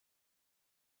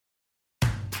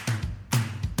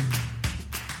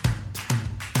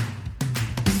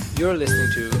You're listening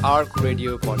to ARC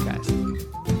Radio Podcast.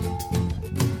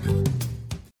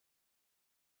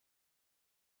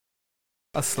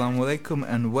 Assalamu alaikum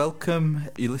and welcome.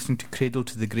 You're listening to Cradle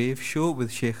to the Grave show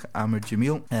with Sheikh Amr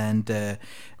Jamil, and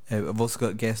I've also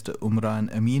got guest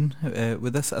Umran Amin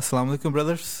with us. Assalamu alaikum,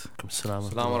 brothers.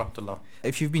 Assalamu alaikum.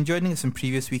 If you've been joining us in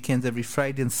previous weekends, every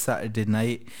Friday and Saturday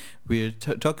night, we're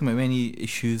talking about many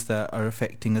issues that are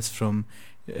affecting us from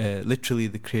literally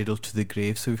the cradle to the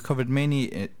grave. So we've covered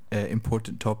many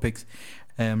important topics,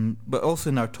 but also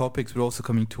in our topics we're also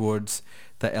coming towards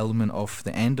the element of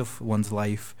the end of one's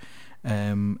life.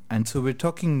 And so we're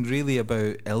talking really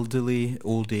about elderly,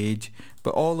 old age,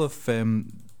 but all of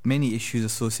many issues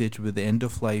associated with the end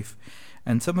of life,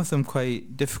 and some of them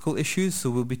quite difficult issues. So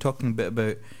we'll be talking a bit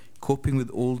about coping with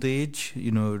old age,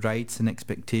 rights and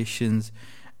expectations.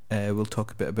 We'll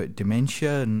talk a bit about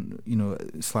dementia and,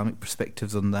 Islamic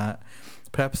perspectives on that.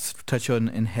 Perhaps touch on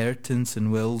inheritance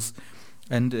and wills.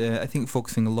 And I think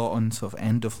focusing a lot on sort of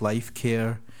end-of-life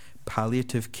care,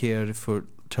 palliative care for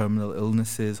terminal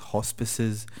illnesses,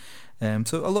 hospices.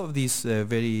 So a lot of these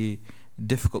very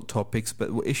difficult topics, but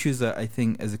issues that I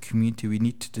think as a community we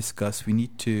need to discuss. We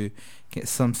need to get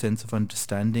some sense of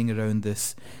understanding around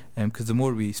this, because the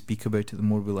more we speak about it, the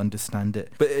more we'll understand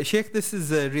it. But Sheikh, this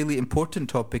is a really important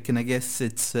topic, and I guess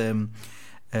it's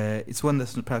one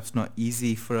that's perhaps not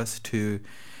easy for us to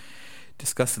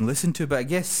discuss and listen to, but I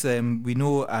guess we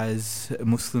know as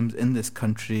Muslims in this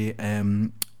country,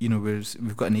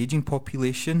 we've got an aging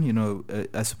population.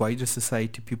 As wider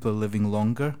society, people are living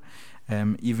longer.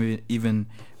 Even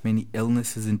many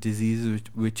illnesses and diseases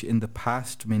which in the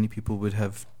past many people would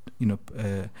have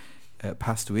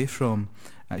passed away from.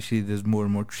 Actually, there's more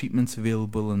and more treatments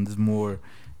available, and there's more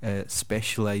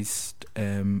specialized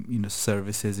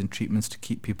services and treatments to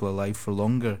keep people alive for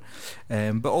longer.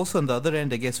 But also on the other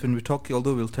end, I guess when we're talking,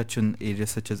 although we'll touch on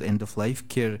areas such as end-of-life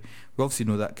care, we obviously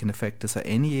know that can affect us at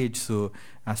any age. So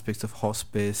aspects of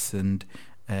hospice and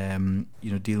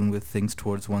dealing with things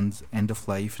towards one's end of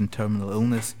life and terminal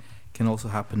illness can also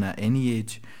happen at any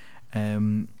age.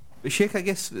 Sheikh, I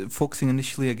guess focusing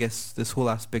initially, this whole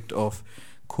aspect of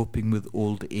coping with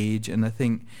old age, and I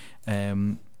think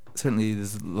certainly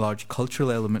there's a large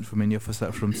cultural element for many of us that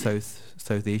are from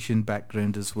South Asian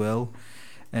background as well.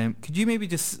 Could you maybe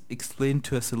just explain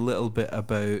to us a little bit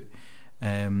about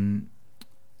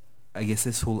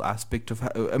this whole aspect of how,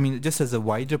 just as a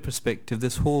wider perspective,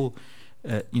 this whole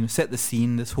set the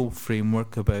scene, this whole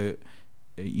framework about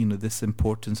this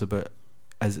importance about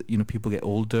as people get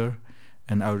older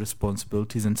and our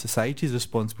responsibilities and society's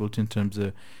responsibility in terms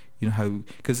of how,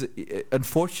 because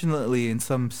unfortunately in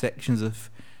some sections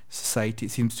of society it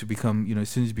seems to become as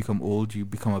soon as you become old you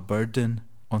become a burden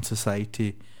on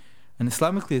society, and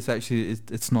Islamically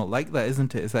it's not like that,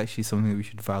 isn't it? It's actually something that we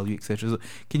should value, etc. So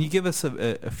can you give us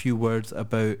a few words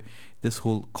about this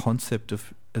whole concept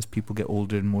of as people get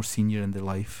older and more senior in their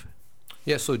life?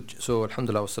 Yeah, so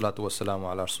alhamdulillah wassalatu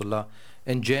wassalamu ala rasulullah.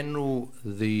 In general,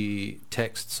 the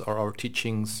texts or our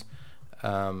teachings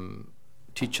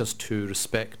teach us to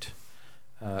respect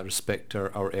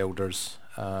our elders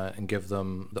and give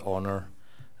them the honour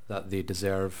that they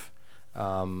deserve.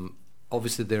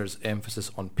 Obviously there's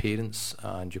emphasis on parents,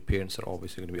 and your parents are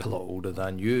obviously going to be a lot older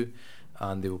than you,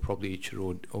 and they will probably reach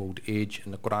your old age,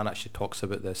 and the Quran actually talks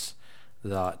about this,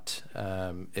 that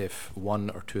if one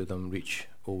or two of them reach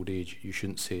old age, you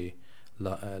shouldn't say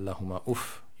lahuma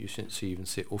uff, you shouldn't even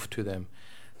say uff to them.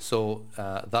 So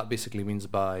that basically means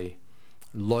by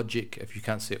logic, if you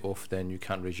can't say uff, then you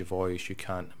can't raise your voice, you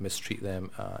can't mistreat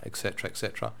them, etc,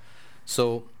 etc.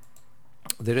 So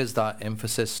there is that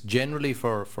emphasis generally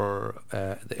for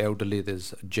the elderly.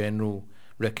 There's a general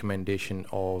recommendation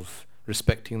of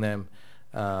respecting them,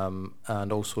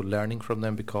 and also learning from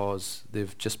them, because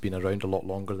they've just been around a lot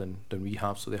longer than we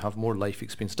have, so they have more life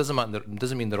experience.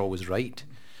 Doesn't mean they're always right,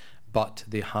 but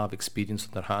they have experience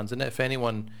on their hands. And if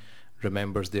anyone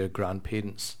remembers their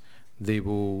grandparents, they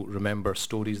will remember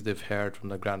stories they've heard from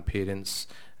their grandparents.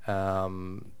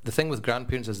 The thing with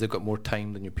grandparents is they've got more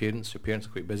time than your parents. Your parents are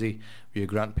quite busy, your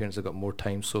grandparents have got more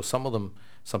time. So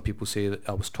some people say that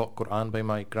I was taught Quran by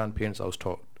my grandparents, I was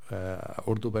taught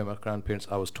Urdu by my grandparents,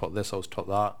 I was taught this, I was taught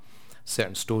that.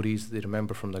 Certain stories they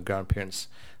remember from their grandparents,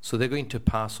 so they're going to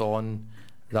pass on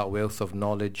that wealth of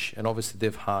knowledge. And obviously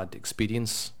they've had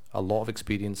experience, a lot of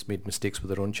experience, made mistakes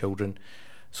with their own children,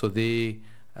 so they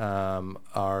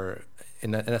are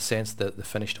in a sense the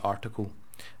finished article.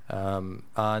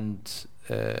 And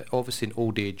obviously in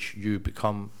old age you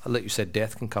become, like you said,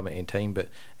 death can come at any time, but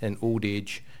in old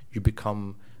age you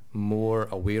become more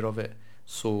aware of it.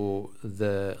 So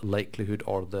the likelihood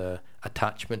or the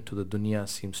attachment to the dunya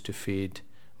seems to fade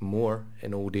more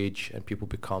in old age, and people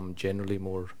become generally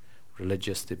more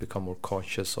religious. They become more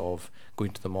conscious of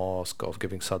going to the mosque, of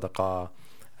giving sadaqah,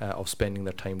 of spending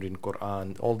their time reading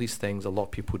Quran. All these things, a lot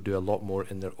of people do a lot more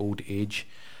in their old age.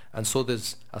 And so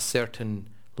there's a certain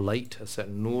light, a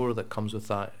certain nur that comes with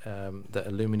that, that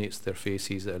illuminates their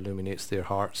faces, that illuminates their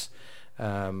hearts.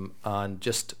 And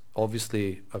just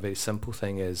obviously a very simple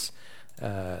thing is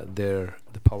the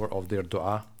power of their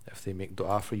dua. If they make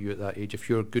dua for you at that age, if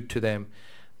you're good to them,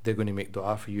 they're going to make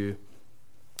dua for you.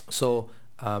 So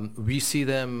we see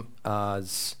them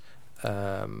as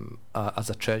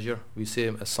a treasure. We see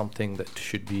them as something that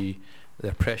should be,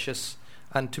 they're precious.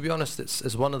 And to be honest,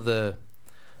 it's one of the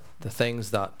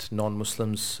things that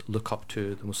non-Muslims look up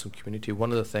to the Muslim community.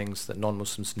 One of the things that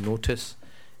non-Muslims notice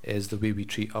is the way we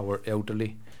treat our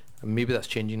elderly. And maybe that's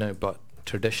changing now, but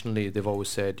traditionally they've always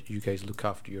said, you guys look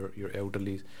after your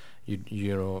elderly. You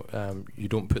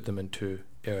don't put them into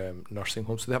nursing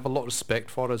homes. So they have a lot of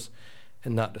respect for us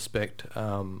in that respect. I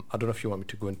don't know if you want me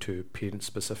to go into parents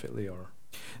specifically or...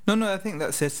 No, I think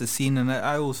that sets the scene, and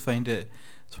I always find it's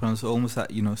almost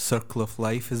that, circle of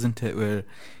life, isn't it, where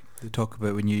they talk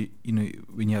about when you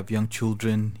have young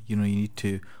children, you need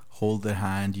to hold their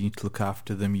hand, you need to look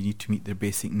after them, you need to meet their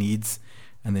basic needs,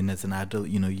 and then as an adult,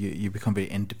 you become very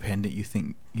independent. You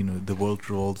think, the world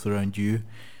revolves around you,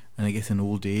 and I guess in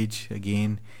old age,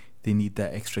 again, they need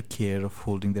that extra care of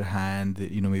holding their hand.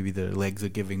 Maybe their legs are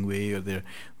giving way, or they're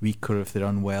weak, or if they're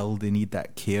unwell, they need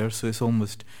that care. So it's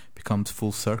almost becomes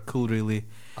full circle, really.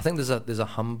 I think there's a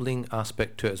humbling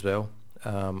aspect to it as well.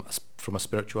 From a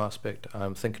spiritual aspect,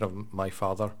 I'm thinking of my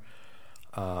father,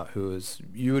 who is,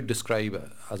 you would describe it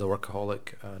as a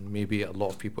workaholic, and maybe a lot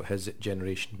of people his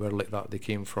generation were like that. They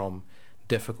came from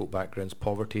difficult backgrounds,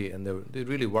 poverty, and they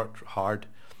really worked hard.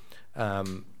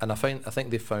 And I think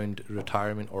they found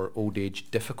retirement or old age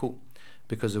difficult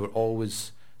because they were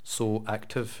always so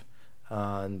active,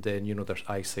 and then their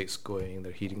eyesight's going,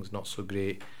 their hearing's not so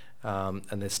great, and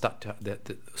they start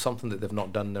to something that they've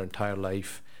not done their entire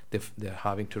life. They're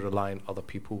having to rely on other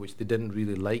people, which they didn't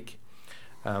really like.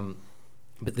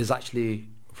 But there's actually,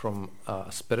 from a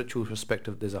spiritual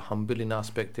perspective, there's a humbling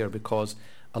aspect there, because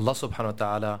Allah subhanahu wa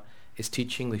ta'ala is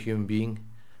teaching the human being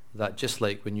that just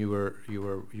like when you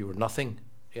were nothing,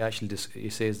 he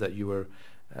says that you were,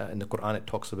 in the Quran it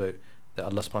talks about that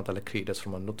Allah subhanahu wa ta'ala created us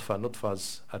from a nutfa. Nutfa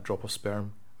is a drop of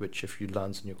sperm, which if you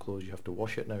lands in your clothes you have to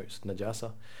wash it now, it's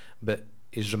najasa. But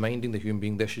is reminding the human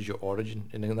being this is your origin.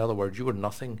 And in other words, you were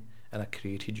nothing and I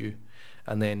created you,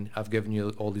 and then I've given you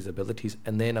all these abilities,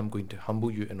 and then I'm going to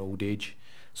humble you in old age.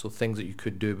 So things that you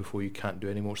could do before you can't do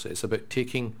anymore. So it's about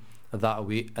taking that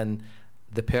away, and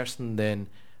the person then,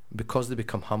 because they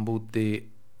become humbled, they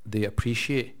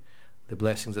appreciate the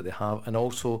blessings that they have, and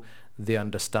also they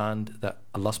understand that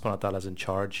Allah subhanahu wa ta'ala is in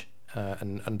charge,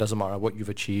 and doesn't matter what you've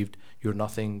achieved, you're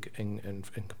nothing in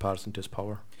comparison to his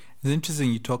power. It's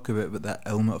interesting you talk about that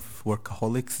element of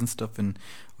workaholics and stuff, and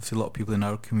obviously a lot of people in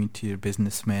our community are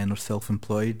businessmen or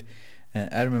self-employed.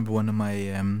 I remember one of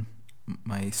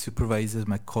my supervisors,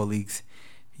 my colleagues,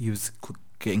 he was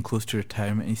getting close to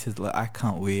retirement, and he said, "Look, I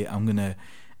can't wait. I'm gonna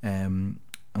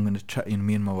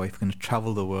me and my wife are gonna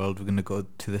travel the world. We're gonna go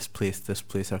to this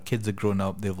place. Our kids are grown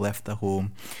up. They've left the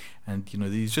home." And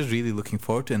he's just really looking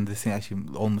forward to it, and they think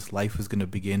actually almost life was going to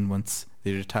begin once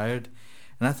they retired.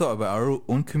 And I thought about our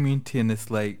own community, and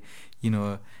it's like,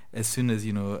 as soon as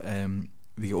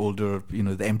the older,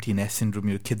 the empty nest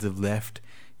syndrome, kids have left,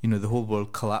 the whole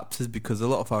world collapses, because a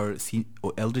lot of our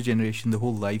elder generation, the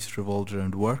whole lives revolved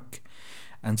around work,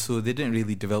 and so they didn't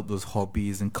really develop those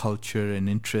hobbies and culture and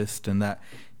interest, and that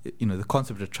the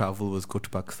concept of travel was go to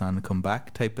Pakistan and come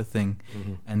back type of thing.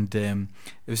 Mm-hmm. And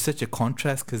it was such a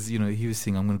contrast, because he was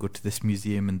saying, I'm going to go to this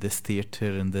museum and this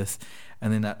theatre and this,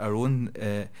 and then our own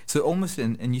so almost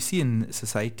and you see in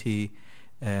society,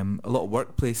 a lot of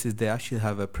workplaces, they actually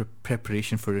have a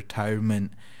preparation for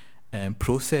retirement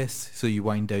process. So you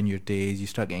wind down your days, you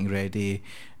start getting ready,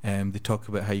 they talk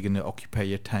about how you're going to occupy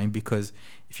your time, because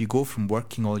if you go from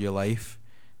working all your life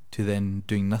to then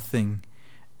doing nothing,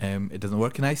 it doesn't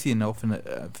work. And I see, and often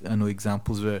I know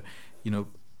examples where the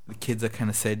kids are kind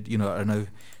of said are now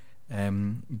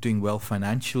doing well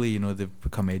financially. They've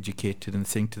become educated, and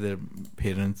saying to their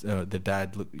parents or their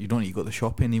dad, "Look, you don't need to go to the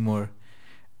shop anymore."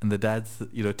 And the dad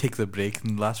takes a break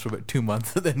and lasts for about 2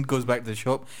 months, and then goes back to the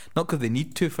shop, not because they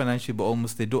need to financially, but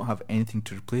almost they don't have anything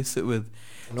to replace it with.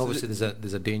 And obviously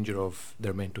there's a danger of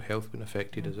their mental health being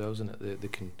affected as well, isn't it? They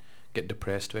can get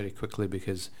depressed very quickly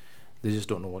because they just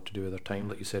don't know what to do with their time,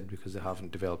 like you said, because they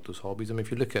haven't developed those hobbies. I mean, if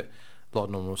you look at a lot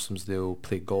of non-Muslims, they'll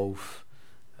play golf,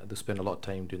 they'll spend a lot of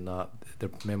time doing that.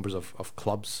 They're members of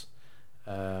clubs,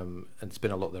 and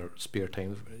spend a lot of their spare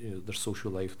time, their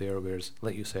social life there. Whereas,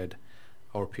 like you said,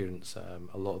 our parents,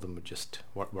 a lot of them would just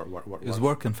work. It was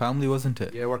work and family, wasn't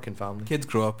it? Yeah, work and family. Kids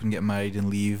grow up and get married and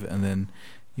leave, and then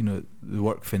the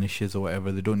work finishes or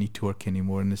whatever. They don't need to work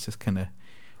anymore, and it's just kind of.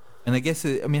 And I guess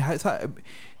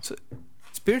so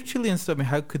spiritually and stuff. I mean,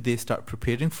 how could they start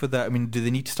preparing for that? I mean, do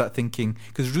they need to start thinking?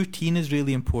 Because routine is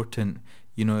really important.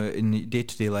 In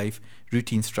day-to-day life,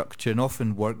 routine, structure, and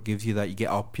often work gives you that. You get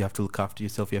up, you have to look after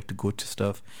yourself, you have to go to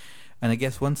stuff, and I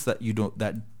guess once that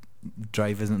that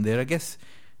drive isn't there, I guess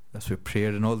that's where prayer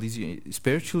and all these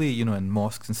spiritually, and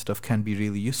mosques and stuff can be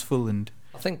really useful. And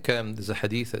I think there's a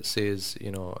hadith that says,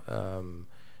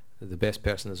 the best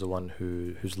person is the one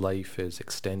whose life is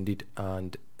extended,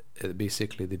 and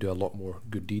basically they do a lot more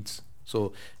good deeds.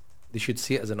 So they should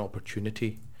see it as an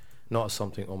opportunity, not as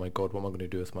something, oh my God, what am I going to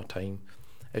do with my time?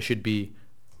 It should be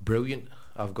brilliant.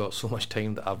 I've got so much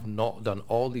time that I've not done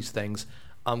all these things.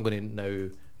 I'm going to now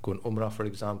go on Umrah, for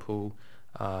example.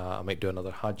 I might do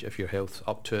another Hajj if your health's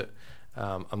up to it.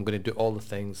 I'm going to do all the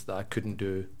things that I couldn't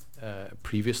do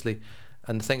previously.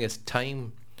 And the thing is,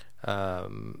 time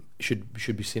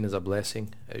should be seen as a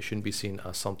blessing. It shouldn't be seen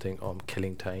as something, I'm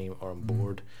killing time or I'm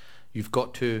bored. You've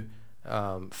got to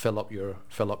fill up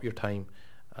your time.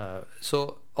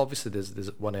 So obviously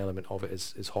there's one element of it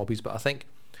is hobbies, but I think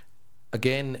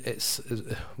again it's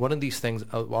one of these things.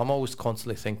 I'm always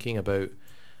constantly thinking about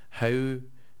how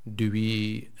do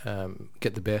we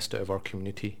get the best out of our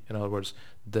community. In other words,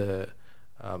 the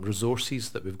resources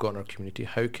that we've got in our community,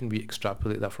 how can we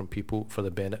extrapolate that from people for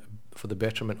the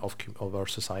betterment of our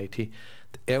society?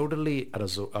 The elderly are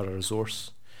a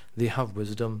resource. They have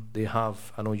wisdom. They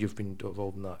have. I know you've been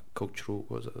involved in that cultural.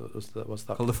 What's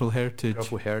that? Colourful heritage.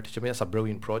 Colourful heritage. I mean, that's a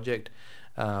brilliant project.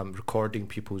 Recording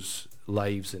people's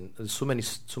lives, and there's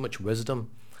so much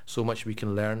wisdom, so much we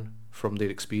can learn from their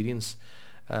experience.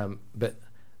 But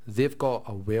they've got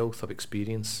a wealth of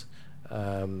experience.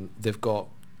 They've got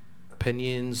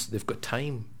opinions. They've got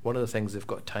time. One of the things, they've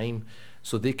got time,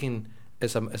 so they can.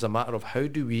 It's a matter of how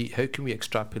can we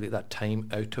extrapolate that time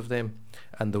out of them,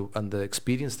 and the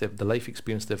experience, the life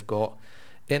experience they've got,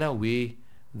 in a way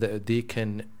that they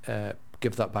can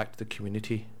give that back to the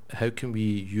community. How can we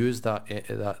use that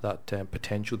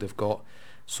potential they've got,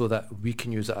 so that we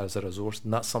can use it as a resource?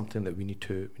 And that's something that we need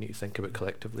to think about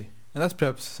collectively. And that's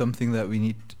perhaps something that we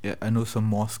need. I know some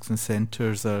mosques and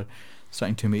centres are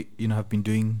starting to make, have been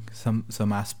doing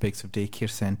some aspects of daycare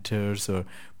centres or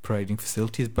providing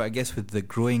facilities, but I guess with the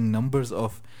growing numbers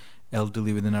of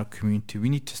elderly within our community, we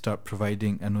need to start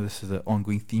providing. I know this is an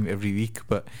ongoing theme every week,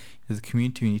 but as a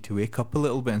community we need to wake up a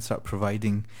little bit and start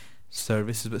providing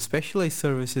services, but specialised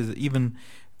services. Even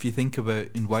if you think about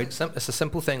it's a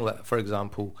simple thing, like, for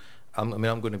example, I'm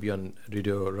going to be on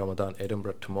Radio Ramadan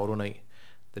Edinburgh tomorrow night.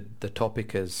 The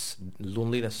topic is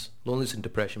loneliness and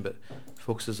depression, but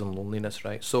focuses on loneliness,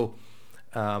 right? So,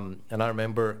 and I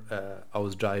remember I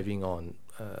was driving on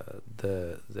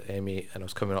the M8, and I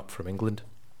was coming up from England,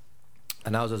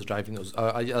 and as I was driving,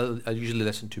 I usually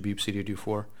listen to BBC Radio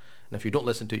 4, and if you don't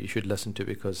listen to it, you should listen to it,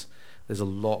 because there's a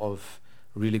lot of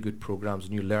really good programs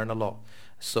and you learn a lot.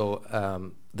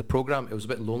 So the program, it was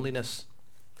about loneliness,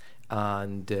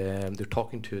 and they're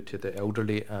talking to the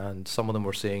elderly, and some of them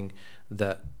were saying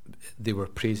that they were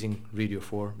praising Radio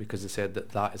 4 because they said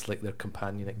that is like their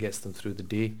companion. It gets them through the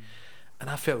day. And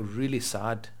I felt really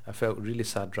sad.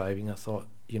 Driving. I thought,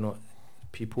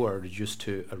 people are reduced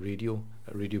to a radio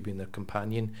being their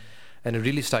companion. And it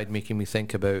really started making me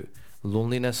think about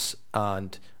loneliness.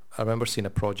 And I remember seeing a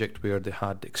project where they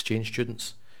had exchange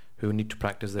students who need to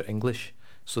practice their English.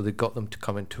 So they got them to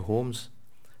come into homes.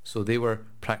 So they were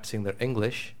practicing their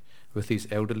English with these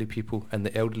elderly people, and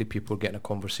the elderly people were getting a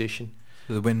conversation.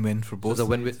 So the win-win for both. So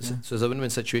it's a win-win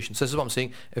situation. So this is what I'm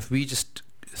saying. If we just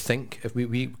think, if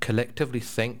we collectively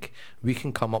think, we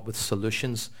can come up with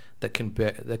solutions that can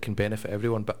benefit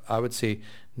everyone. But I would say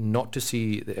not to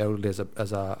see the elderly as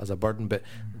a burden, but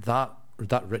that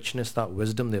richness, that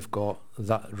wisdom they've got,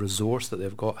 that resource that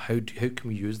they've got, how can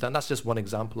we use that? And that's just one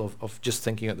example of just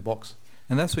thinking out the box.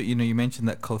 And that's what, you mentioned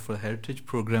that Colourful Heritage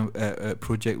program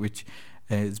project, which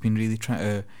has been really trying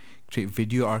to create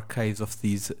video archives of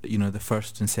these, the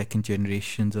first and second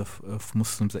generations of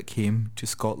Muslims that came to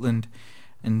Scotland.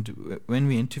 And when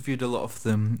we interviewed a lot of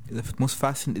them,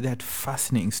 they had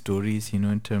fascinating stories,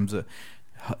 in terms of,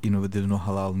 they don't know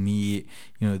halal meat,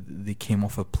 they came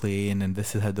off a plane, and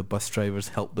this is how the bus drivers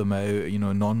helped them out,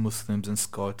 non-Muslims and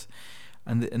Scots.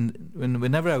 And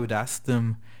whenever I would ask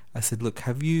them, I said, look,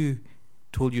 have you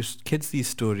told your kids these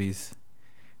stories?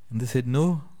 And they said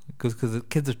no, because the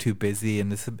kids are too busy,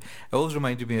 and it always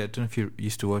reminded me. I don't know if you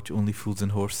used to watch Only Fools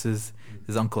and Horses.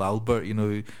 His Uncle Albert,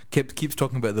 who keeps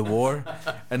talking about the war,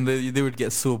 and they would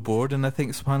get so bored. And I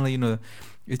think, subhanAllah,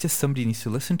 it's just somebody needs to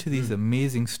listen to these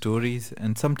amazing stories,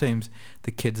 and sometimes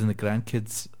the kids and the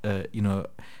grandkids,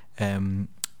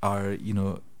 are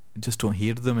just don't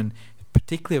hear them, and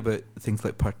particularly about things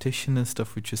like partition and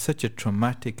stuff, which is such a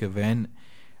traumatic event.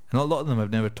 And a lot of them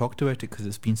have never talked about it because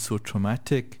it's been so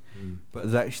traumatic.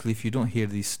 But actually, if you don't hear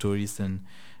these stories, then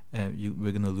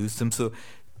we're going to lose them. So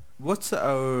what's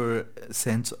our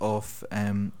sense of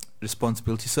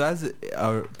responsibility? So as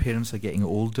our parents are getting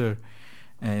older,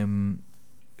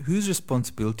 whose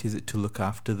responsibility is it to look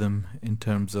after them in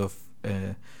terms of,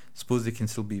 suppose they can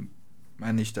still be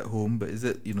managed at home, but is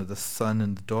it, the son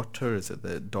and the daughter? Is it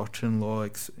the daughter-in-law?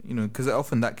 Because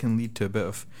often that can lead to a bit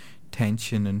of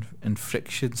tension and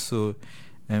friction. So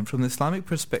from the Islamic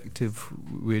perspective,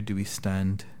 where do we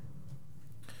stand?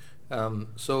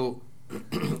 So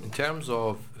in terms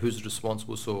of who's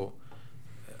responsible, so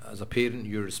as a parent,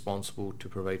 you're responsible to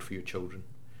provide for your children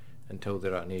until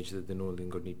they're at an age that they no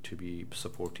longer need to be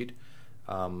supported.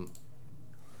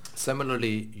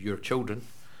 Similarly, your children,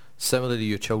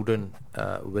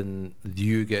 when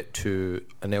you get to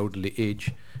an elderly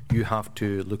age, you have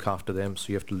to look after them.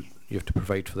 So you have to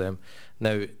provide for them.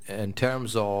 Now, in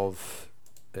terms of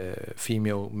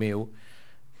female, male,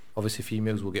 obviously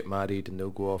females will get married and they'll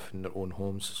go off in their own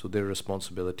homes. So their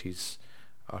responsibilities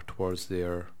are towards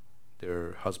their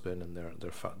husband and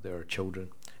their children,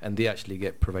 and they actually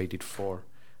get provided for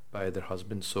by their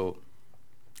husband. So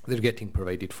they're getting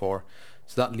provided for.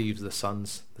 So that leaves the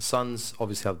sons. The sons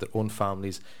obviously have their own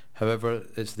families. However,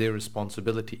 it's their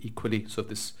responsibility equally. So if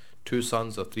there's 2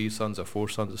 sons or 3 sons or 4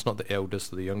 sons, it's not the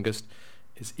eldest or the youngest.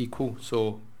 It's equal.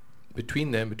 So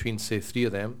between say 3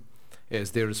 of them, it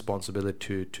is their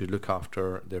responsibility to look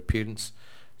after their parents.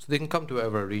 So they can come to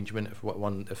whatever arrangement.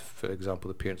 If for example,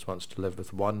 the parents wants to live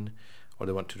with one, or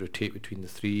they want to rotate between the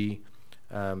 3.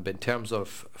 But in terms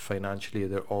of financially,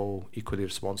 they're all equally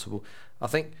responsible. I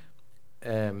think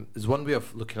there's one way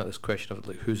of looking at this question of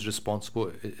like who's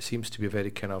responsible. It seems to be a very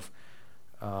kind of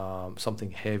something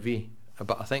heavy.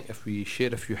 But I think if we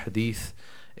share a few hadith,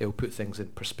 it will put things in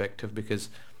perspective, because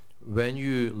when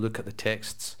you look at the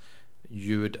texts,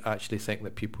 you would actually think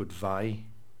that people would vie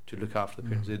to look after the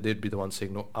parents. They'd be the ones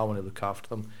saying, no, I want to look after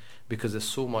them, because there's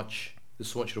so much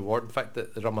reward. In fact, the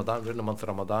Ramadan, during the month of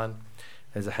Ramadan,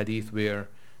 there's a hadith where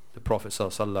the Prophet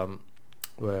ﷺ,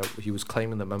 where he was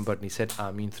climbing the minbar and he said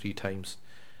Ameen 3 times,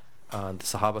 and the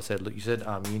Sahaba said, look, you said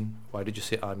Ameen, why did you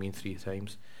say Ameen 3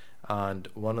 times? And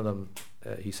one of them,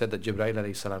 he said that Jibreel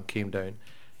alayhi salam came down.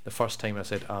 The first time I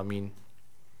said Ameen,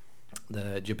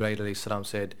 the Jibreel alayhi salam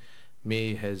said,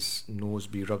 may his nose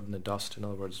be rubbed in the dust. In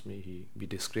other words, may he be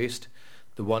disgraced.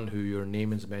 The one who your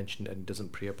name is mentioned and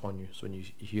doesn't pray upon you. So when you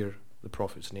hear the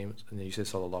Prophet's name, and then you say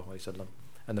Sallallahu Alaihi Wasallam,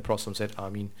 and the Prophet said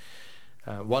Ameen.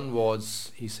 One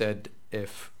was, he said,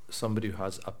 if somebody who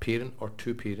has a parent or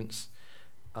 2 parents,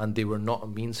 and they were not a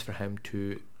means for him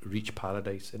to reach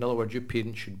paradise. In other words, your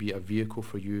parent should be a vehicle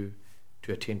for you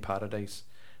to attain paradise.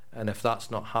 And if that's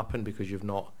not happened because you've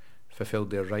not fulfilled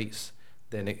their rights,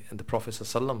 then the Prophet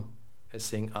ﷺ is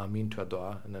saying Ameen to a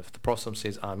dua. And if the Prophet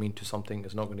says Ameen to something,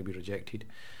 it's not going to be rejected,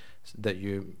 that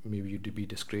maybe you'd be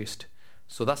disgraced.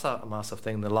 So that's a massive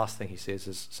thing. The last thing he says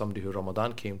is somebody who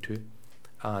Ramadan came to,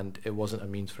 and it wasn't a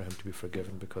means for him to be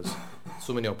forgiven because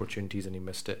so many opportunities and he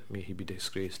missed it. May he be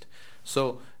disgraced.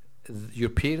 So your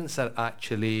parents are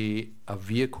actually a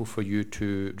vehicle for you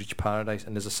to reach paradise.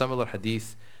 And there's a similar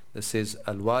hadith that says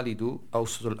Al-Walidu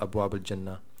awsatul abwab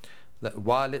al-Jannah.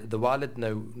 The walid,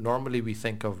 now normally we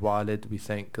think of walid, we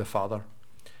think the father,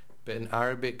 but in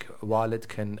Arabic walid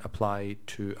can apply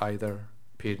to either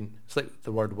parent. It's like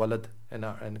the word walad in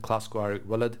classical Arabic.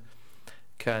 Walad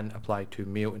can apply to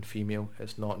male and female.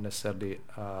 It's not necessarily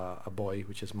a boy,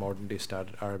 which is modern day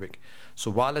standard Arabic.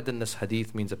 So walid in this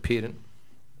hadith means a parent.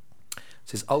 It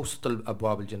says awsat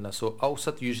al-abwab al-Jannah. So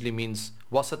awsat usually means,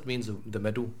 wasat means the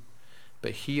middle,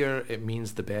 but here it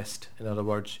means the best. In other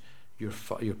words, your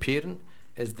parent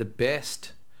is the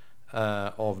best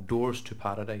of doors to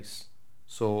paradise.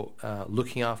 So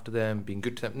looking after them, being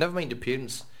good to them. Never mind the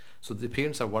parents. So the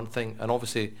parents are one thing, and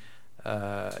obviously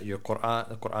the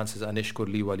Quran says Anishkur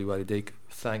li wali walidayk,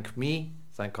 thank me,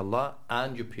 thank Allah,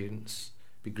 and your parents.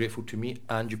 Be grateful to me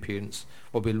and your parents.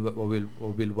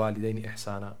 وَبِالْوَالِدَيْنِ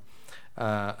إِحْسَانًا,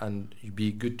 and you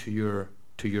be good to your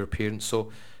parents.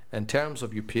 So in terms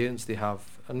of your parents, they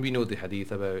have, and we know the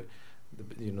hadith about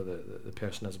the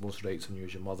person has most rights on you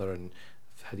as your mother, and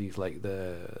hadith like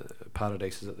the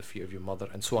paradise is at the feet of your mother,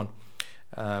 and so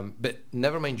on. But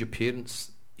never mind your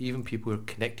parents, even people who are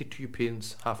connected to your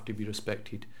parents have to be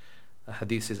respected. A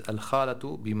hadith says,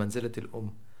 Al-khalatu bi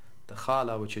manzilatil The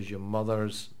khala, which is your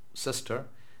mother's sister,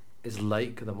 is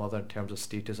like the mother in terms of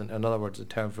status. And in other words, in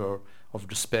terms of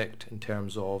respect, in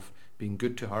terms of being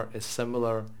good to her, is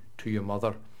similar to your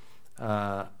mother.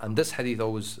 And this hadith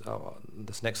always,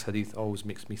 this next hadith always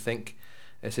makes me think.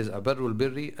 It says, Abarrul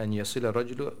birri an yasila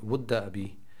rajulu wudda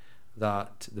abi.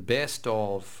 That the best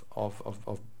of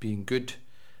being good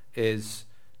is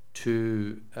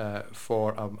to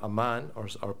for a man or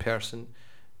a person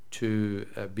to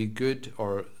be good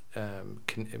or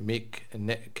make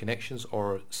connections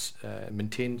or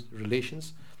maintain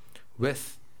relations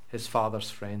with his father's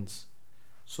friends.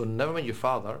 So never mind your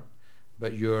father,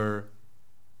 but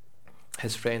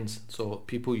his friends. So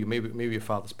people you maybe your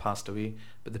father's passed away,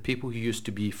 but the people you used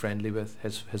to be friendly with,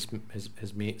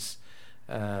 his mates,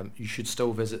 you should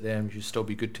still visit them. You should still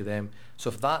be good to them. So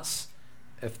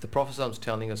if the Prophet is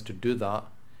telling us to do that,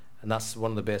 and that's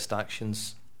one of the best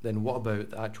actions, then what about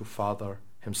the actual father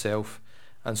himself?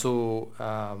 And so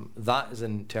that is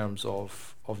in terms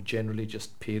of generally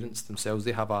just parents themselves.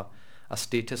 They have a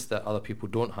status that other people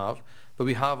don't have. But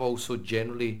we have also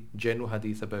general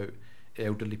hadith about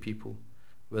elderly people,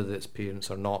 whether it's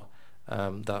parents or not.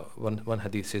 That one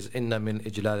hadith says, Inna min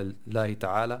ijlalillahi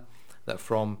ta'ala, that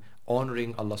from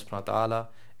honouring Allah subhanahu wa ta'ala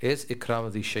is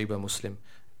ikram the shayba Muslim,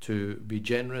 to be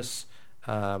generous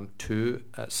to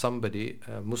somebody,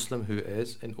 a Muslim who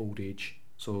is in old age.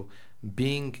 So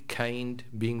being kind,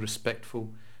 being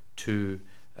respectful to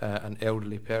an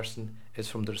elderly person is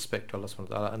from the respect to Allah subhanahu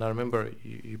wa ta'ala. And I remember,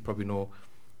 you probably know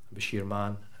Bashir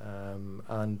Man,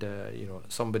 and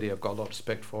somebody I've got a lot of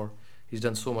respect for. He's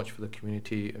done so much for the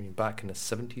community. I mean, back in the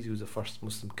 70s, he was the first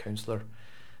Muslim counsellor.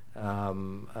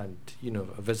 And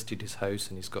I visited his house,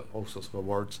 and he's got all sorts of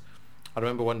awards. I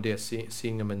remember one day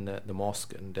seeing him in the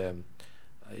mosque, and a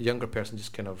younger person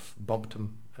just kind of bumped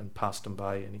him and passed him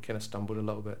by, and he kind of stumbled a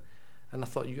little bit. And I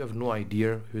thought, you have no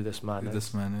idea who this man is.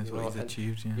 This man is, what he's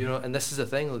achieved. Yeah. And this is the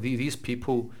thing. These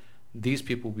people,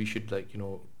 we should be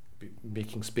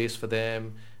making space for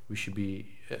them. We should be.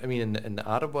 I mean, in the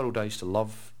Arab world, I used to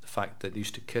love the fact that they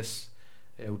used to kiss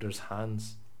elders'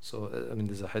 hands. So I mean,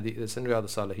 there's a hadith. It's in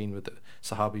Riyadh al-Salihin where the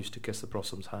Sahaba used to kiss the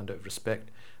Prophet's hand out of respect.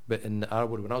 But in the Arab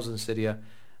world, when I was in Syria,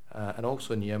 and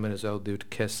also in Yemen as well, they would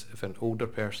kiss, if an older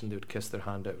person, they would kiss their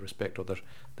hand out of respect, or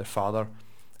their father.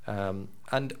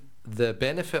 And the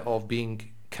benefit of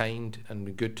being kind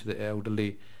and good to the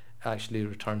elderly actually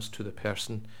returns to the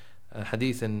person.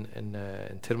 Hadith in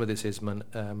Tirmidhi says, "Ma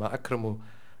akrama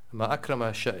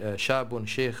shabun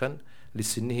shaykhan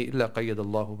lisinnihi illa qayyada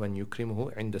Allahu man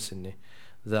yukrimuhu inda sinni."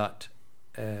 That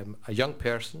a young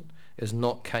person is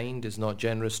not kind, is not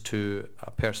generous to a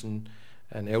person,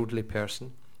 an elderly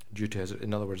person, due to his,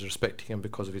 in other words, respecting him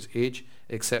because of his age,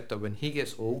 except that when he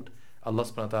gets old, Allah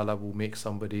subhanahu wa ta'ala will make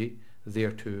somebody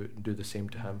there to do the same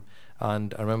to him.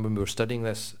 And I remember when we were studying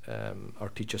this, our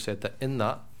teacher said that in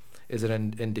that is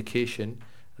an indication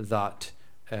that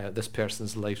this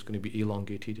person's life is going to be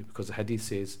elongated, because the hadith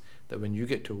says that when you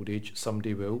get to old age,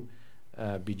 somebody will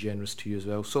be generous to you as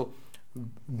well. So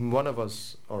one of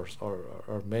us, or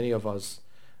many of us,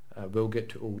 will get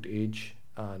to old age,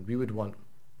 and we would want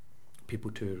people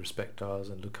to respect us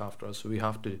and look after us. So we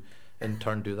have to, in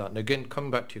turn, do that. And again, coming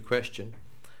back to your question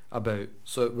about,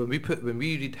 so when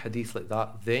we read hadith like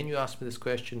that, then you ask me this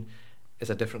question, it's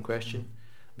a different question,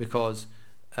 because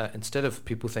instead of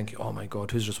people thinking, oh my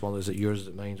God, whose responsibility is it, yours, is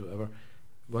it mine, whatever,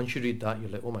 once you read that, you're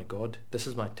like, oh my God, this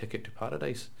is my ticket to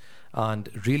paradise, and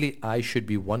really I should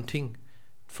be wanting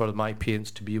for my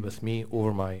parents to be with me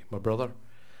over my brother.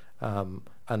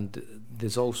 And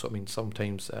there's also, I mean,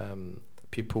 sometimes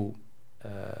people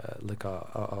like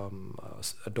a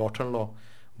daughter-in-law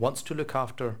wants to look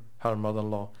after her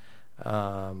mother-in-law,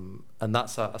 and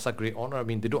that's a great honour. I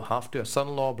mean, they don't have to. A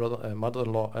son-in-law,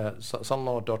 mother-in-law,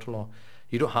 son-in-law, daughter-in-law,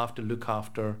 you don't have to look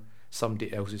after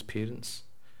somebody else's parents.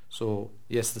 So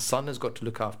yes, the son has got to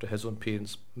look after his own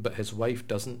parents, but his wife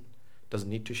doesn't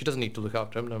need to. She doesn't need to look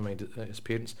after him, never mind his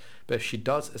parents. But if she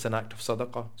does, it's an act of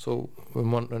sadaqah. So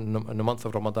in the month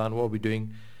of Ramadan, what are we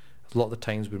doing? A lot of the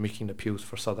times we're making appeals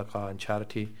for sadaqah and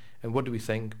charity. And what do we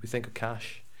think? We think of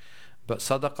cash. But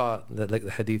sadaqah, like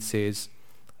the hadith says,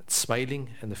 smiling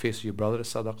in the face of your brother is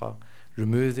sadaqah.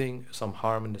 Removing some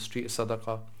harm in the street is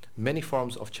sadaqah. Many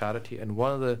forms of charity. And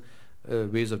one of the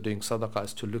ways of doing sadaqah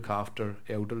is to look after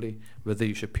elderly, whether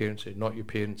you're your parents or not your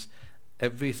parents.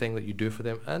 Everything that you do for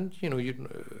them, and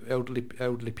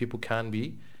elderly people can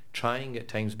be trying at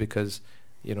times, because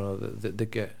they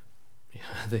can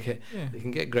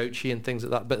get grouchy and things like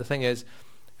that. But the thing is,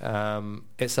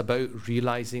 it's about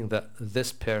realizing that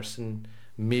this person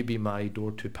may be my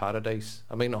door to paradise.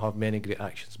 I might not have many great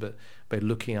actions, but by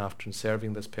looking after and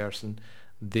serving this person,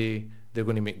 they're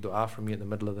going to make dua for me in the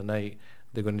middle of the night.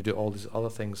 They're going to do all these other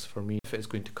things for me. If it's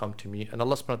going to come to me, and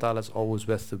Allah subhanahu wa ta'ala is always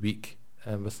with the weak,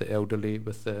 and with the elderly,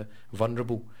 with the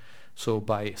vulnerable. So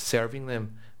by serving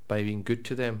them, by being good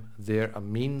to them, they're a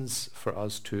means for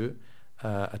us to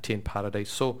attain paradise.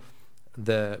 So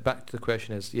back to the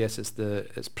question is, yes,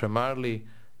 it's primarily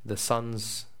the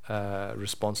son's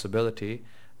responsibility,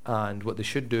 and what they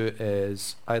should do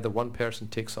is either one person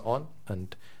takes it on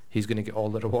and he's going to get all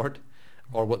the reward,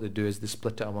 or what they do is they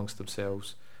split it amongst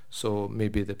themselves. So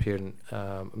maybe the parent,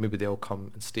 maybe they all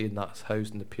come and stay in that house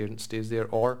and the parent stays there,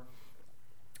 or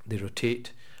they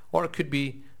rotate, or it could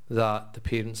be that the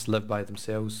parents live by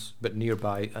themselves but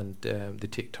nearby, and they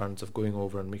take turns of going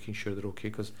over and making sure they're okay,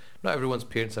 because not everyone's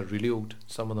parents are really old.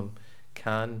 Some of them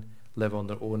can live on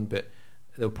their own, but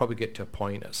they'll probably get to a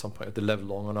point at some point, if they live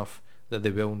long enough, that they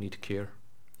will need care.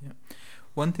 Yeah.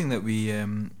 One thing that we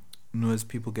know as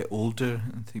people get older,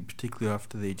 I think particularly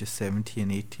after the age of 70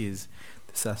 and 80, is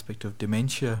this aspect of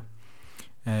dementia.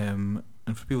 And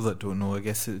for people that don't know, I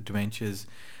guess dementia is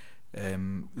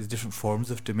there's different forms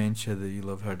of dementia. That you'll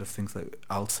have heard of things like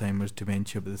Alzheimer's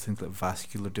dementia, but there's things like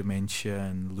vascular dementia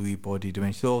and Lewy body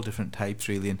dementia. They're all different types,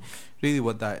 really. And really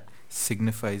what that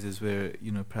signifies is where,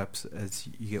 perhaps as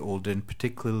you get older, and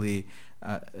particularly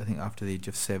I think after the age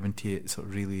of 70, it's sort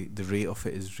of really, the rate of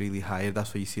it is really higher.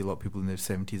 That's why you see a lot of people in their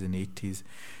 70s and 80s,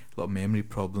 a lot of memory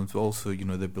problems, but also,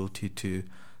 the ability to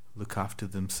look after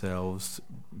themselves.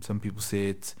 Some people say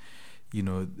it's,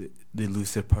 they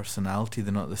lose their personality.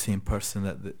 They're not the same person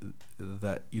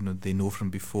that they know from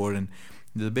before. And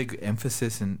there's a big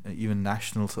emphasis in even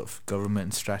national sort of government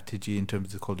and strategy in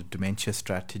terms of called a dementia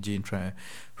strategy, and trying to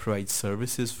provide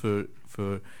services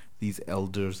for these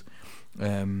elders.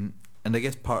 And I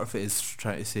guess part of it is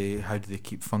trying to say, how do they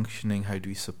keep functioning? How do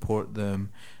we support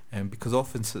them? Because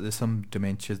often there's some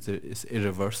dementias that it's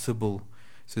irreversible.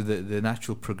 So the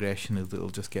natural progression is that it'll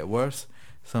just get worse.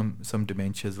 Some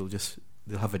dementias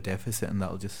they'll have a deficit and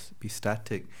that'll just be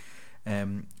static.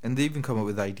 And they even come up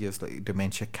with ideas like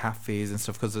dementia cafes and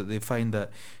stuff, because they find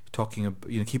that talking about,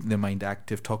 keeping their mind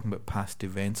active, talking about past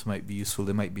events might be useful.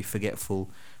 They might be forgetful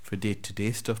for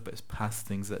day-to-day stuff, but it's past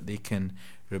things that they can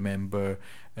remember,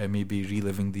 maybe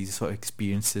reliving these sort of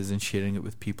experiences and sharing it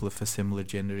with people of a similar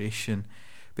generation.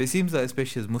 But it seems that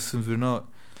especially as Muslims, we're not,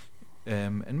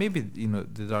 and maybe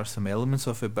there are some elements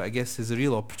of it, but I guess there's a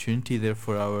real opportunity there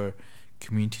for our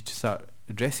community to start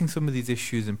addressing some of these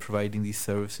issues and providing these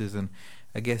services. And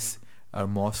I guess our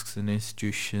mosques and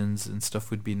institutions and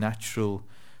stuff would be natural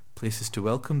places to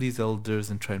welcome these elders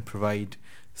and try and provide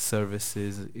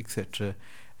services, etc.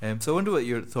 So I wonder what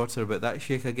your thoughts are about that,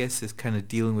 Sheikh. I guess is kind of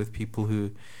dealing with people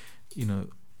who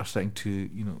are starting to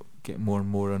get more and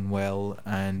more unwell,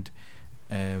 and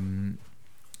the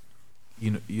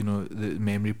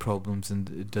memory problems, and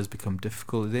it does become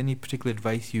difficult. Is there any particular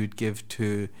advice you would give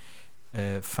to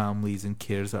families and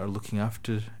carers that are looking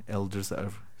after elders that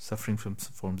are suffering from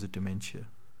forms of dementia?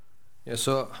 Yeah,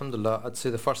 so alhamdulillah, I'd say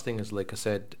the first thing is, like I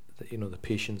said, that the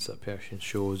patience that a person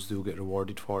shows, they'll get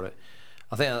rewarded for it.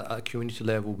 I think at a community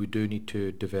level we do need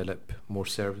to develop more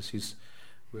services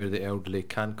where the elderly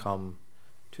can come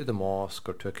to the mosque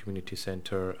or to a community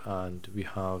centre, and we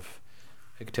have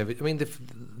activity. I mean,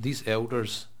 these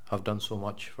elders have done so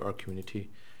much for our community.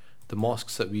 The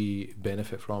mosques that we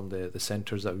benefit from, the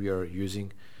centres that we are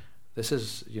using, this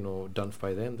is done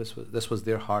by them. This was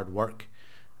their hard work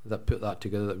that put that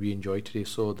together that we enjoy today.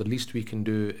 So the least we can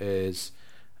do is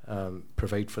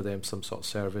provide for them some sort of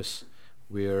service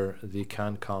where they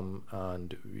can come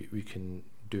and we can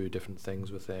do different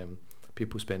things with them.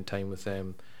 People spend time with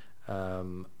them.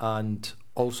 And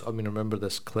also, I remember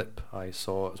this clip I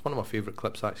saw. It's one of my favourite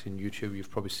clips actually on YouTube.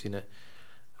 You've probably seen it.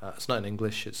 It's not in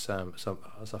English. It's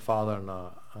a father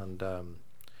and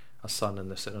a son, and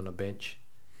they're sitting on a bench,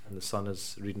 and the son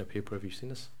is reading a paper. Have you seen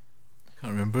this? I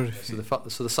can't remember.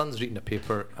 So the son's reading a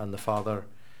paper, and the father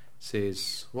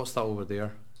says, "What's that over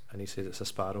there?" And he says, "It's a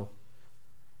sparrow."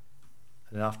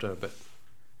 And then after a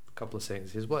couple of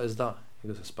seconds, he says, "What is that?" He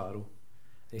goes, "A sparrow."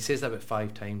 And he says that about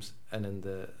 5 times, and then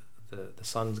the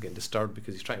son's getting disturbed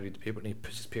because he's trying to read the paper, and he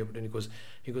puts his paper down.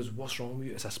 He goes, "What's wrong with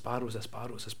you? It's a sparrow. It's a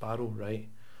sparrow. It's a sparrow, right?"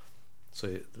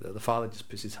 So the father just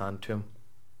puts his hand to him.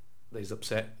 He's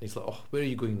upset, and he's like, "Oh, where are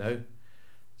you going now?"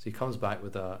 So he comes back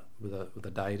with a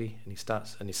diary, and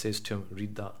he says to him,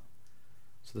 "Read that."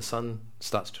 So the son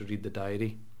starts to read the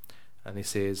diary, and he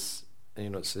says,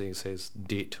 he says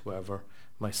date whatever.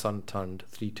 "My son turned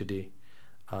 3 today,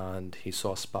 and he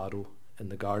saw a sparrow in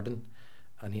the garden,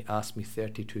 and he asked me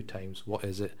 32 times, what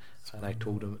is it? And I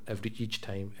told him each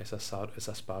time it's a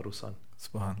sparrow, son.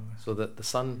 SubhanAllah. So that the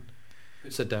son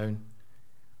puts it down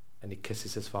and he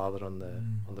kisses his father on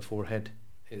the forehead.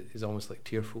 He's almost like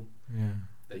tearful. Yeah.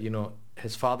 That, you know,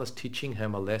 his father's teaching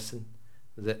him a lesson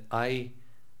that I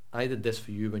did this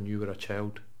for you when you were a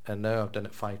child, and now I've done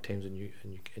it 5 times and you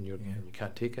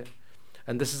can't take it.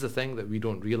 And this is the thing that we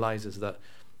don't realise, is that,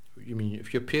 I mean,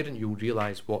 if you're a parent, you'll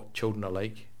realise what children are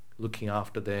like, looking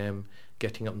after them,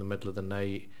 getting up in the middle of the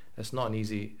night. It's not an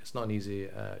easy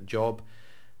job.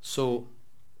 So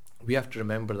we have to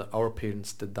remember that our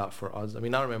parents did that for us. I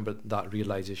mean, I remember that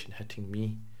realisation hitting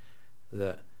me,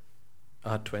 that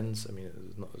I had twins. I mean, it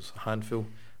was a handful,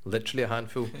 literally a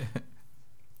handful.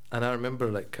 And I remember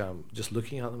just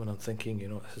looking at them and I'm thinking, you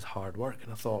know, this is hard work.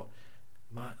 And I thought,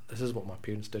 man, this is what my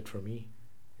parents did for me.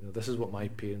 You know, this is what my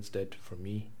parents did for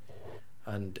me.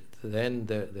 And then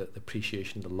the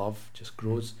appreciation, the love just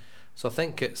grows. So I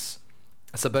think it's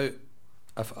about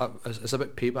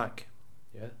payback.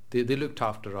 Yeah, they looked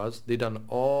after us. They done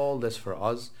all this for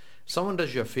us. If someone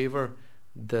does you a favour,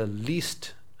 the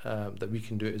least that we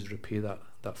can do is repay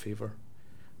that favour.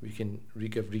 We can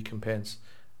give recompense.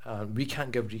 We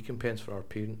can't give recompense for our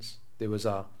parents. There was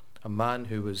a man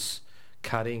who was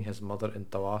carrying his mother in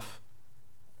tawaf,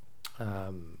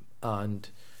 and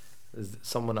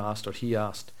someone asked, or he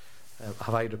asked,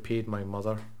 have I repaid my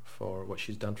mother for what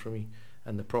she's done for me?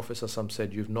 And the Prophet ﷺ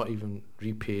said, you've not even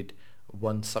repaid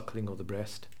one suckling of the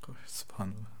breast.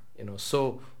 SubhanAllah. You know,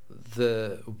 so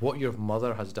what your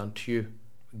mother has done to you,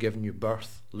 given you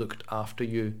birth, looked after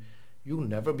you, you'll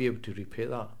never be able to repay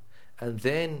that. And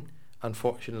then,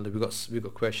 unfortunately, we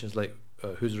got questions like,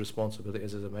 whose responsibility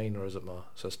is it mine, or is it my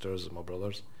sister's, is it my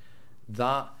brother's?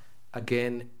 That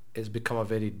again has become a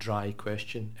very dry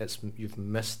question. You've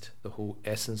missed the whole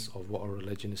essence of what our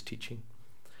religion is teaching.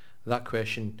 That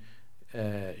question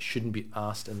shouldn't be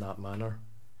asked in that manner,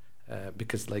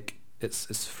 because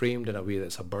it's framed in a way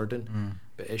that's a burden,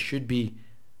 but it should be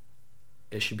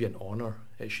an honor.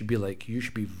 It should be like, you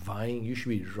should be vying, you should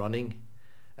be running.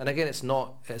 And again,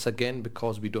 it's again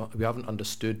because we haven't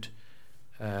understood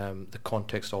the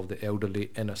context of the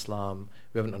elderly in Islam.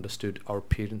 We haven't understood our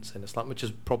parents in Islam, which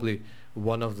is probably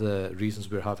one of the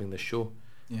reasons we're having this show.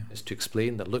 Yeah. Is to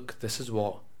explain that, look, this is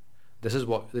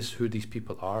who these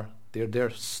people are. They're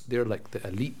like the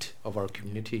elite of our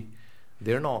community.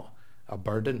 They're not a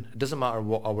burden. It doesn't matter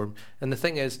and the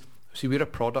thing is, see, we're a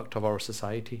product of our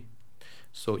society.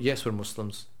 So yes, we're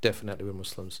Muslims. Definitely we're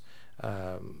Muslims.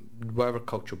 Whatever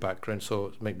cultural background.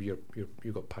 So maybe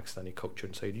you've got Pakistani culture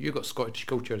inside. You've got Scottish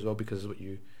culture as well, because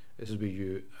this is where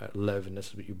you live and this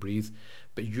is what you breathe.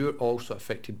 But you're also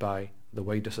affected by the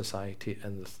wider society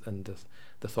and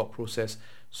the thought process.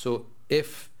 So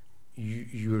if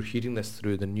you're hearing this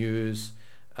through the news,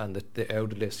 and the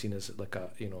elderly are seen as like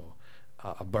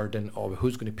a burden, or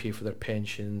who's going to pay for their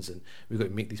pensions, and we've got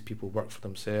to make these people work for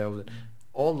themselves, and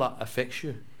all that affects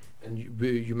you, and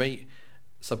you might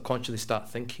subconsciously start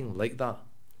thinking like that.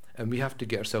 And we have to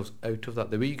get ourselves out of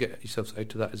that. The way you get yourselves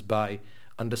out of that is by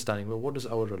understanding, well, what does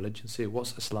our religion say?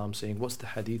 What's Islam saying? What's the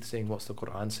Hadith saying? What's the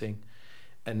Quran saying?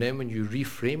 And then when you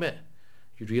reframe it,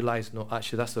 you realise, no,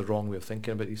 actually that's the wrong way of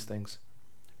thinking about these things.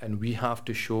 And we have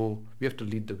to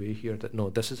lead the way here, that no,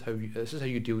 this is how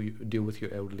you deal with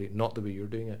your elderly, not the way you're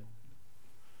doing it.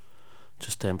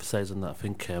 Just to emphasise on that, I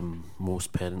think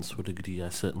most parents would agree, I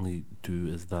certainly do,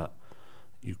 is that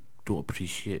you don't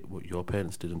appreciate what your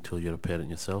parents did until you're a parent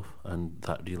yourself, and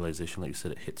that realisation, like you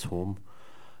said, it hits home.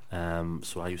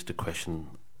 So I used to question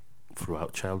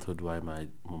throughout childhood why my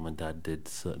mum and dad did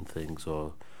certain things,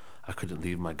 or I couldn't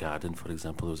leave my garden, for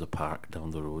example. There was a park down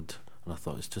the road, and I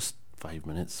thought, it's just 5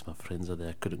 minutes, my friends are there,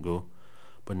 I couldn't go.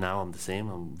 But now I'm the same.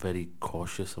 I'm very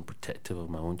cautious and protective of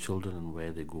my own children and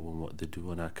where they go and what they do,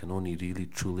 and I can only really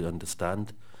truly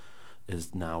understand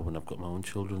is now when I've got my own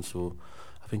children. So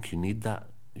I think you need that.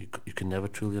 You can never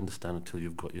truly understand until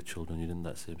you've got your children, you're in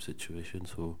that same situation.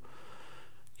 So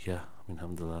yeah, I mean,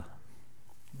 alhamdulillah.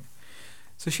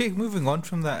 So Sheikh, moving on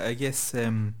from that, I guess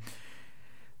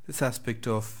this aspect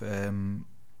of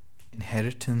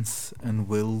inheritance and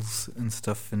wills and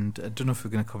stuff, and I don't know if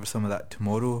we're going to cover some of that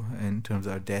tomorrow in terms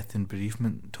of our death and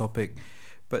bereavement topic,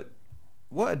 but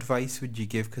what advice would you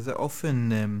give? Because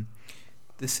often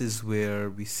this is where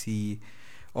we see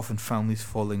often families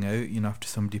falling out, after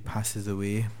somebody passes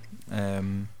away.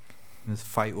 There's a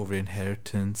fight over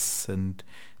inheritance, and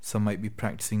some might be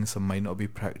practicing, some might not be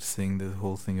practicing. The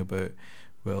whole thing about,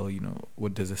 well,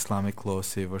 what does Islamic law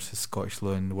say versus Scottish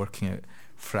law, and working out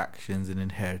fractions and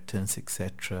inheritance,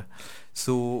 etc.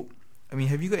 So I mean,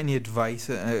 have you got any advice?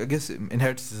 I guess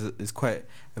inheritance is quite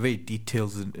a very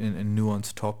detailed and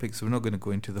nuanced topic, so we're not going to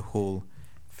go into the whole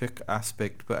fiqh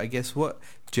aspect. But I guess what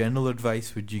general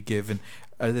advice would you give, and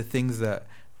are there things that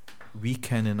we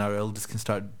can and our elders can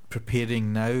start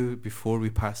preparing now before we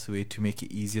pass away to make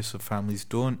it easier so families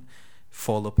don't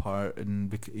fall apart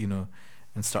and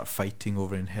and start fighting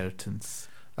over inheritance?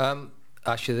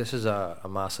 Actually, this is a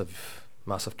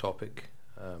massive topic.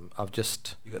 I've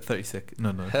just You got 30 seconds.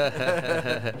 No.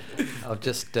 I've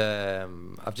just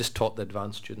taught the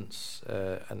advanced students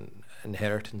an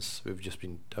inheritance. I've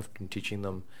been teaching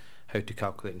them how to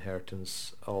calculate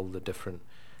inheritance, all the different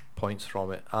points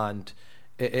from it, and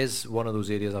it is one of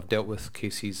those areas. I've dealt with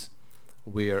cases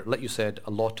where, like you said,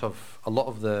 a lot of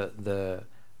the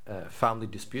family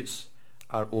disputes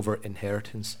are over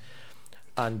inheritance.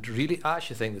 And really, I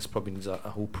actually think this probably needs a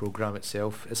whole program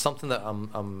itself. It's something that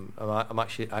I'm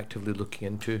actually actively looking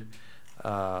into.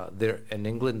 There in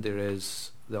England, there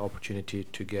is the opportunity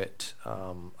to get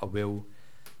a will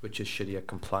which is Sharia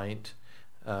compliant.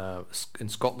 In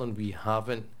Scotland, we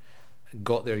haven't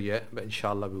got there yet, but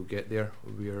inshallah we'll get there.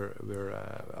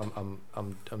 I'm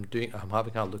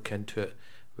having a look into it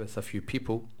with a few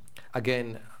people.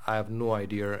 Again, I have no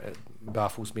idea. It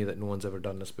baffles me that no one's ever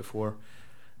done this before.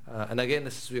 And again,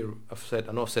 this is where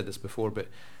I know I've said this before, but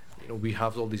we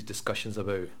have all these discussions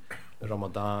about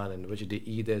Ramadan and which day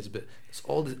Eid is, but it's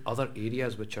all these other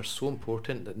areas which are so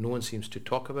important that no one seems to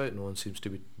talk about, no one seems to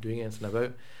be doing anything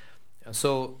about. And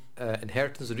so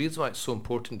inheritance, the reason why it's so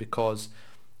important, because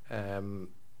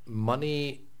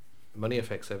money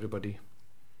affects everybody.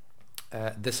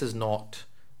 This is not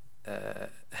I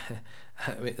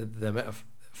mean, the amount of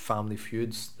family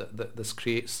feuds that this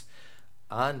creates.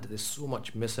 And there's so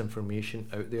much misinformation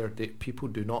out there that people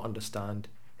do not understand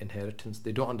inheritance.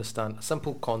 They don't understand. A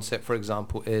simple concept, for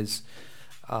example, is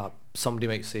somebody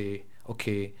might say,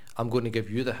 okay, I'm going to give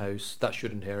you the house, that's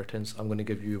your inheritance. I'm going to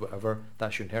give you whatever,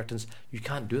 that's your inheritance. You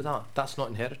can't do that. That's not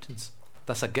inheritance.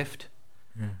 That's a gift.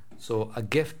 Yeah. So a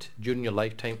gift during your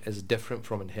lifetime is different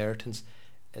from inheritance.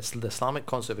 It's the Islamic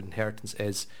concept of inheritance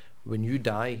is when you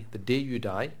die, the day you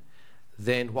die,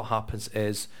 then what happens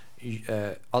is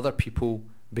other people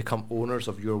become owners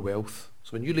of your wealth.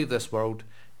 So when you leave this world,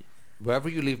 wherever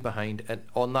you leave behind, and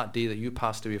on that day that you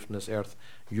passed away from this earth,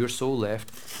 your soul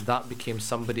left, that became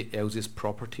somebody else's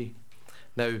property.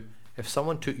 Now, if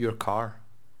someone took your car,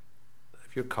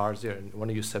 if your car's there and one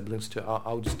of your siblings took it,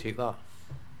 I'll just take that. Are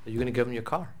you going to give them your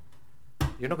car?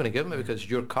 You're not going to give them it because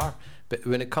it's your car. But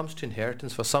when it comes to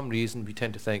inheritance, for some reason, we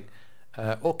tend to think,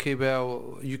 okay,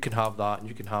 well, you can have that and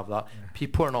you can have that. Yeah.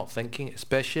 People are not thinking,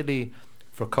 especially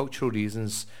for cultural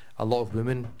reasons. A lot of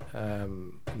women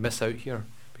miss out here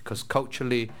because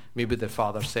culturally, maybe their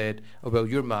father said, oh, well,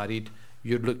 you're married,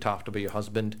 you're looked after by your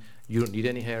husband, you don't need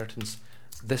any inheritance.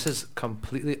 This is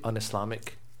completely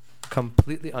un-Islamic.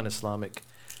 Completely un-Islamic.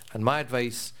 And my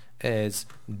advice is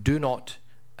do not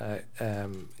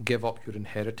give up your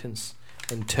inheritance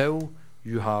until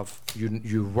you've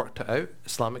worked it out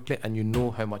Islamically and you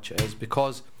know how much it is.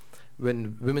 Because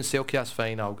when women say, okay, that's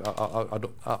fine, I'll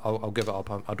give it up,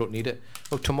 I don't need it.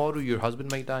 Well, tomorrow your husband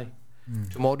might die.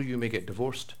 Tomorrow you may get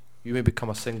divorced. You may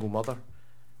become a single mother,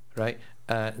 right?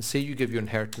 And say you give your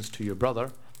inheritance to your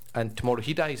brother and tomorrow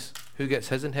he dies. Who gets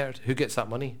his inheritance? Who gets that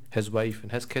money? His wife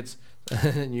and his kids.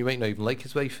 And you might not even like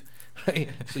his wife, right?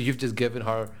 So you've just given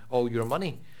her all your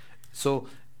money. So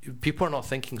people are not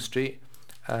thinking straight.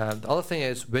 The other thing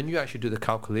is, when you actually do the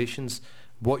calculations,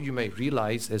 what you might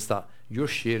realise is that your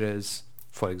share is,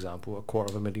 for example,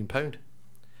 £250,000.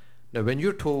 Now, when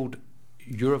you're told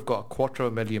you've got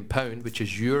 £250,000, which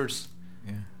is yours,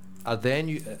 then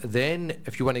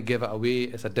if you want to give it away,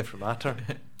 it's a different matter.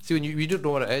 See, when you don't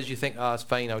know what it is, you think, it's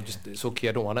fine, it's okay,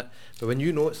 I don't want it. But when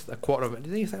you know it's £250,000,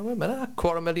 then you think, wait a minute,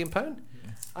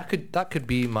 £250,000? That could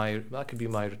be my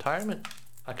retirement.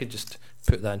 I could just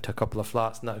put that into a couple of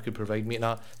flats and that could provide me,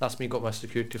 and that's me got my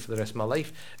security for the rest of my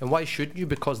life. And why shouldn't you?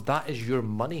 Because that is your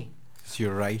money. It's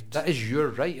your right. That is your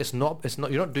right. It's not.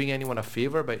 You're not doing anyone a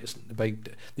favour by there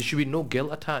should be no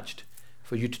guilt attached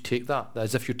for you to take that,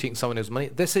 as if you're taking someone else's money.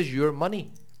 This is your money.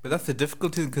 But that's the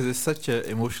difficulty, because it's such a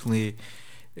emotionally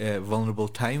vulnerable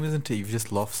time, isn't it? You've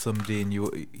just lost somebody, and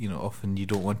you often you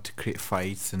don't want to create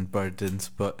fights and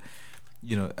burdens, but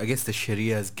I guess the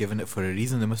Sharia has given it for a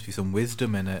reason. There must be some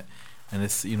wisdom in it, and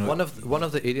it's one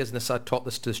of the areas, and I taught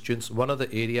this to the students. One of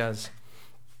the areas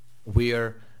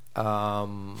where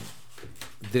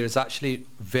there's actually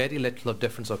very little of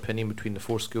difference of opinion between the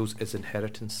four schools is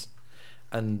inheritance,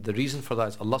 and the reason for that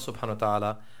is Allah Subhanahu wa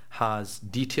Taala has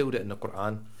detailed it in the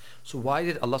Quran. So why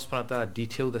did Allah Subhanahu wa Taala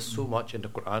detail this so much in the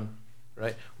Quran?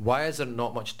 right? Why is there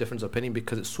not much difference of opinion?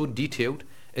 Because it's so detailed,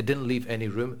 it didn't leave any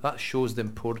room. That shows the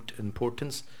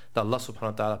importance that Allah subhanahu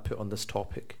wa ta'ala put on this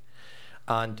topic.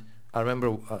 And I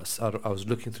remember I was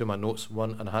looking through my notes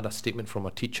and I had a statement from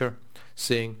a teacher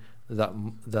saying that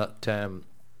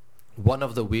one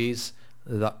of the ways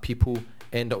that people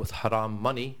end up with haram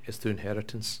money is through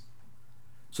inheritance.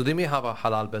 So they may have a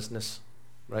halal business,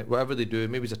 right? Whatever they do,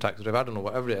 maybe it's a taxi driver, I don't know,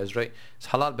 whatever it is, right? It's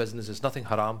halal business, it's nothing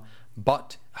haram,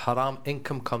 but haram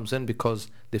income comes in because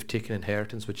they've taken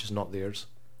inheritance which is not theirs.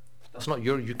 That's not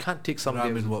you can't take somebody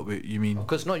Haram in what way you mean?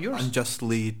 Because it's not yours.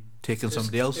 Unjustly taking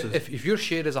somebody else's. If your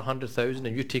share is 100,000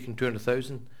 and you're taking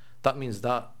 200,000, that means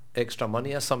that extra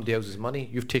money is somebody else's money.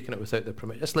 You've taken it without their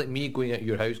permission. It's like me going out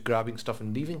your house, grabbing stuff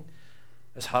and leaving.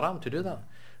 It's haram to do that.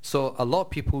 So a lot of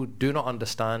people do not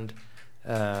understand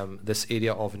this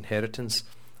area of inheritance.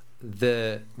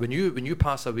 When you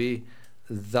pass away,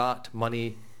 that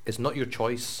money is not your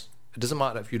choice. It doesn't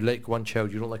matter if you like one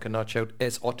child, you don't like another child.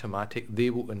 It's automatic. They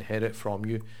will inherit from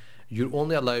you. You're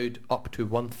only allowed up to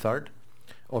 1/3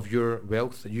 of your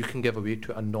wealth that you can give away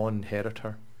to a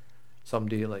non-inheritor.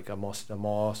 Somebody like a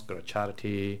mosque or a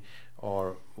charity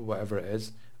or whatever it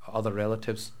is, other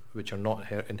relatives which are not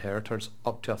inheritors,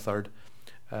 up to 1/3.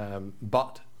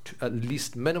 But at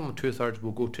least minimum 2/3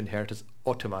 will go to inheritance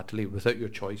automatically without your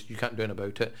choice. You can't do anything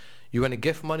about it. You want to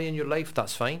gift money in your life,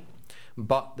 that's fine.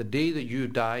 But the day that you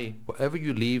die, whatever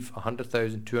you leave,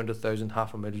 100,000, 200,000,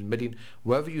 500,000, million,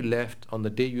 whatever you left on the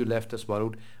day you left this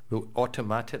world will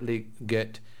automatically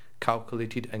get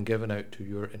calculated and given out to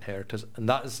your inheritors. And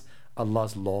that is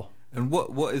Allah's law. And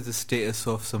what is the status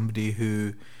of somebody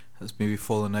who has maybe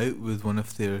fallen out with one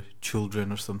of their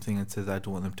children or something and says, I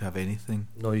don't want them to have anything?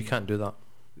 No, you can't do that.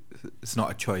 It's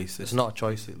not a choice. It's not a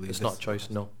choice. It's not a choice.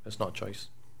 No, it's not a choice.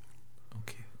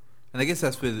 Okay. And I guess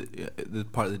that's where the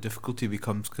part of the difficulty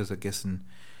becomes, because I guess you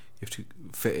have to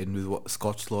fit in with what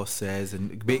Scots law says,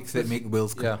 and it makes make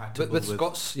wills compatible with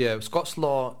Scots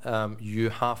law, you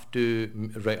have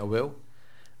to write a will.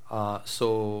 And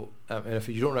if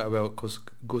you don't write a will, it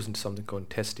goes into something called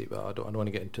intestate, but I don't want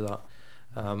to get into that.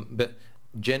 But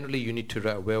generally, you need to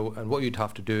write a will, and what you'd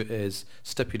have to do is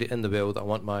stipulate in the will that I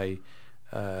want my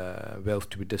wealth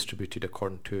to be distributed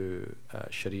according to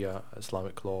Sharia,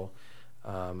 Islamic law.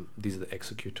 These are the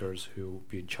executors who will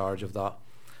be in charge of that.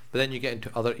 But then you get into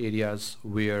other areas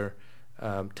where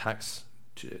tax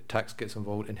gets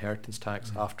involved, inheritance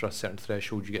tax. After a certain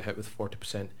threshold, you get hit with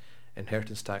 40%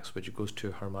 inheritance tax, which goes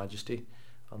to Her Majesty.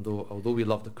 Although we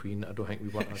love the Queen, I don't think we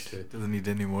want her to. Doesn't need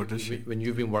any more, does she? When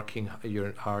you've been working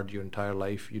hard your entire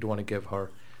life, you don't want to give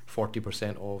her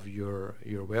 40% of your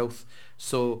wealth.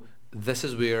 So this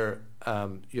is where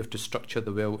you have to structure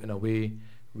the will in a way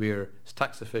where it's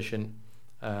tax efficient,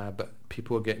 but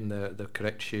people are getting the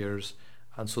correct shares,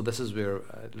 and so this is where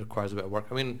it requires a bit of work.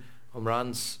 I mean,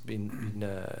 Umran's been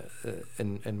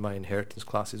in my inheritance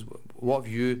classes. What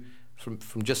have you,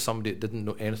 from just somebody that didn't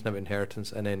know anything about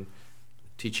inheritance and then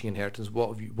teaching inheritance,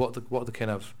 what are the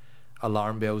kind of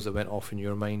alarm bells that went off in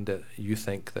your mind that you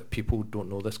think that people don't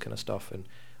know this kind of stuff, and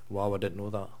wow, I didn't know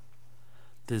that?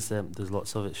 There's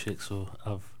lots of it, Sheikh, so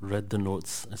I've read the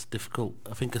notes. It's difficult.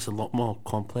 I think it's a lot more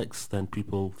complex than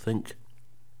people think.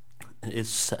 It is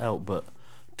set out, but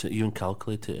to even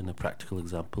calculate it in a practical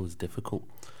example is difficult.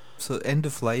 So end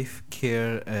of life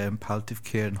care, palliative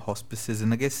care and hospices,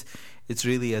 and I guess it's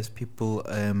really as people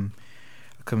are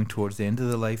coming towards the end of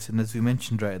their lives, and as we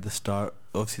mentioned right at the start,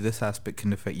 obviously this aspect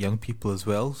can affect young people as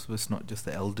well, so it's not just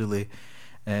the elderly.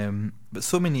 But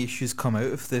so many issues come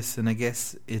out of this, and I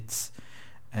guess it's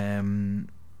even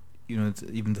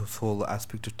the whole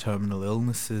aspect of terminal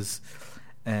illnesses.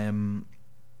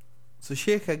 So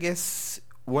Sheikh, I guess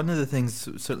one of the things,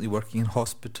 certainly working in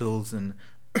hospitals and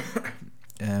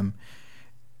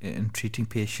in treating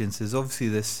patients, is obviously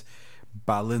this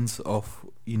balance of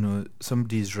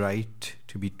somebody's right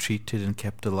to be treated and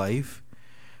kept alive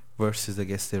versus, I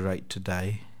guess, their right to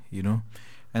die.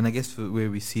 And I guess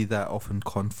where we see that often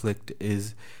conflict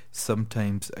is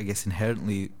sometimes, I guess,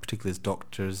 inherently, particularly as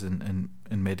doctors and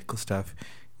medical staff,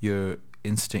 your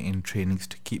instinct in trainings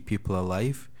to keep people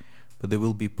alive, but there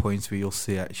will be points where you'll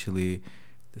say, actually,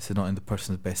 this is not in the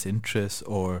person's best interest,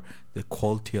 or the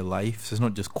quality of life. So it's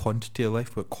not just quantity of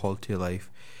life, but quality of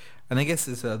life. And I guess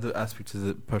there's other aspects of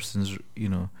the person's,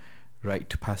 right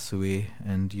to pass away,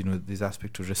 and these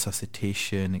aspects of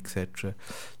resuscitation, etc.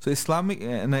 So Islamic,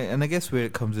 and I guess where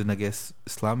it comes in, I guess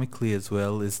Islamically as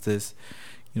well, is this,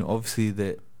 obviously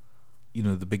the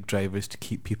big driver is to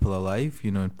keep people alive,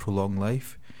 and prolong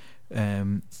life.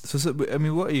 So I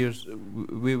mean, what are your,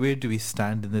 where do we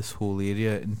stand in this whole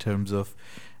area in terms of,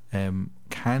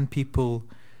 can people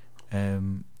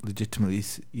legitimately,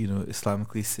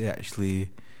 Islamically say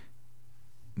actually,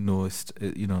 no,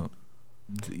 we're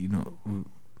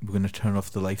going to turn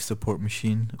off the life support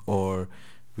machine, or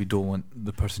we don't want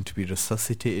the person to be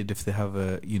resuscitated if they have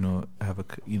a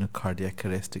cardiac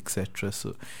arrest, etc.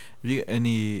 So, have you got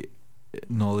any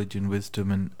knowledge and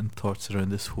wisdom and thoughts around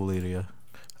this whole area?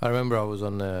 I remember I was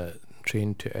on the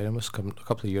train to Edinburgh a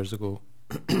couple of years ago,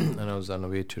 and I was on the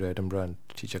way to Edinburgh and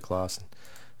to teach a class, and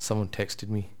someone texted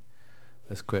me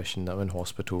this question that I'm in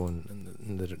hospital and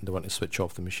they want to switch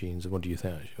off the machines, and what do you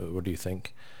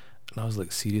think? And I was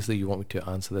like, seriously, you want me to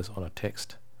answer this on a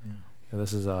text? Yeah,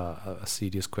 this is a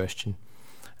serious question.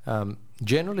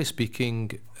 Generally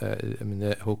speaking,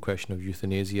 the whole question of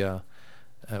euthanasia,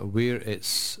 where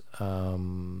it's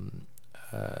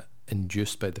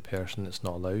induced by the person, it's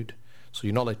not allowed. So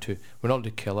we're not allowed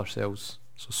to kill ourselves.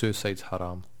 So suicide's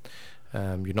haram.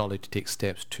 You're not allowed to take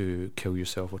steps to kill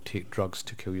yourself or take drugs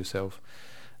to kill yourself.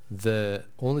 The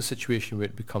only situation where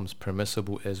it becomes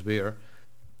permissible is where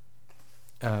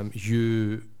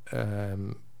you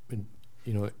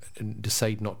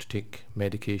decide not to take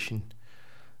medication,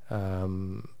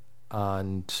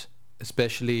 and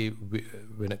especially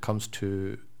when it comes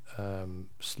to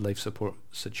life support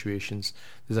situations,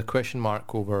 there's a question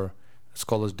mark over.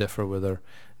 Scholars differ whether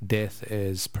death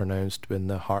is pronounced when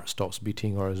the heart stops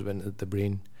beating or is when the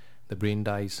brain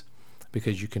dies,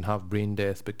 because you can have brain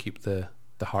death but keep the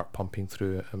heart pumping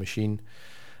through a machine.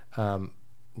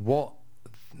 What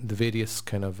the various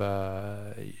kind of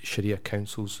Sharia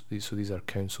councils, these are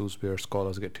councils where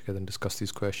scholars get together and discuss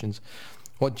these questions.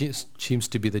 What seems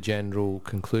to be the general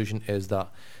conclusion is that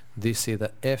they say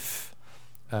that if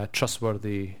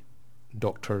trustworthy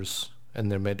doctors and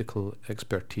their medical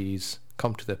expertise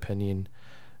come to the opinion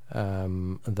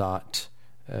that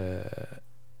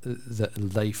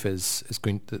life is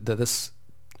going that this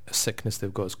sickness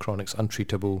they've got is chronic, it's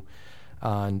untreatable,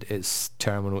 and it's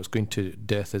terminal, it's going to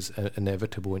death is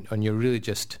inevitable, and you're really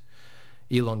just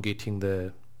elongating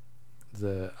the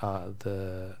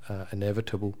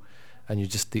inevitable, and you're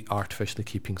just artificially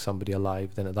keeping somebody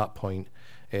alive, then at that point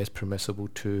it is permissible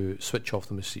to switch off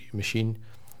the machine.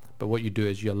 But what you do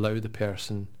is you allow the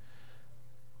person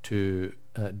to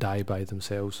die by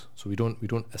themselves. So we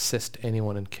don't assist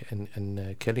anyone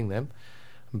in killing them,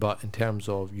 but in terms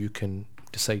of you can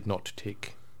decide not to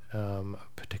take a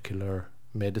particular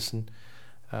medicine,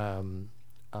 and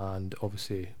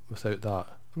obviously without that,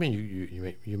 I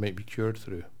mean, you might be cured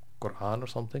through Quran or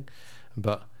something,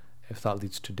 but if that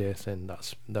leads to death, then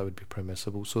that would be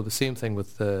permissible. So the same thing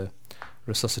with the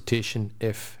resuscitation,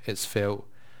 if it's felt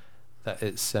that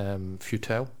it's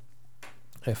futile,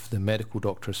 if the medical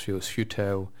doctors feel it's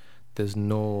futile, there's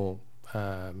no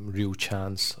real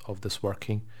chance of this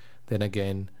working, then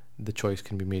again the choice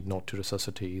can be made not to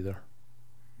resuscitate either.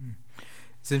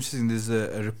 It's interesting, there's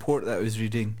a report that I was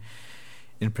reading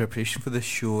in preparation for this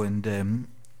show, and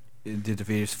it did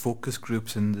various focus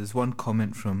groups, and there's one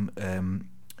comment from an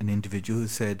individual who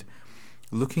said,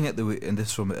 looking at the way, and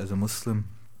this from as a Muslim,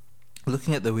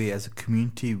 looking at the way as a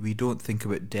community we don't think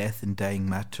about death and dying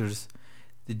matters.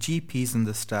 The GPs and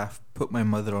the staff put my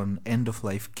mother on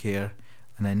end-of-life care,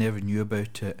 and I never knew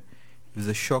about it. It was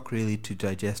a shock really to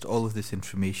digest all of this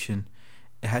information.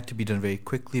 It had to be done very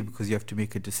quickly because you have to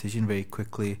make a decision very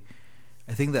quickly.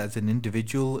 I think that as an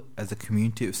individual, as a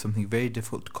community, it was something very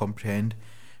difficult to comprehend,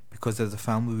 because as a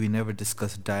family we never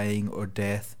discussed dying or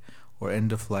death or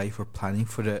end of life or planning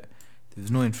for it. There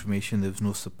was no information, there was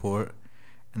no support.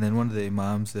 And then one of the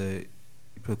imams, you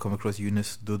probably come across,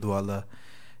 Yunus Dodwala,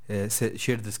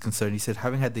 shared this concern. He said,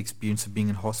 having had the experience of being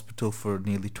in hospital for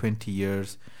nearly 20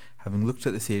 years, having looked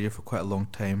at this area for quite a long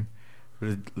time,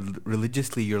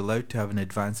 religiously you're allowed to have an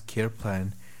advanced care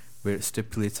plan where it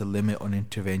stipulates a limit on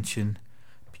intervention.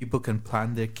 People can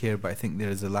plan their care, but I think there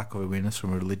is a lack of awareness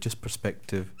from a religious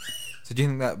perspective. So do you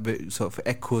think that bit sort of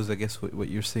echoes, I guess, what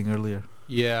you were saying earlier?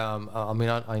 Yeah, I mean,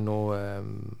 I know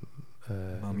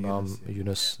Imam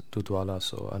Yunus Dudwala,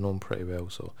 so I know him pretty well.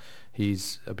 So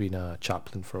he's been a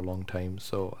chaplain for a long time,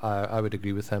 so I would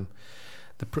agree with him.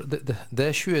 The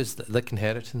issue is that, like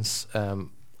inheritance,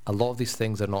 a lot of these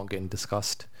things are not getting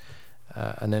discussed,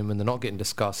 and then when they're not getting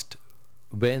discussed,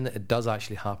 when it does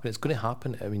actually happen, it's going to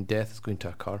happen. I mean, death is going to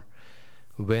occur.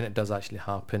 When it does actually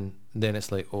happen, then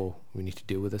it's like, oh, we need to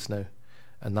deal with this now,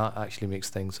 and that actually makes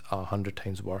things 100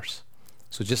 times worse.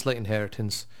 So just like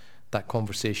inheritance, that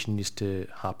conversation needs to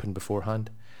happen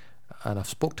beforehand. And I've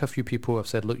spoke to a few people. I've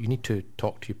said, look, you need to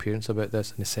talk to your parents about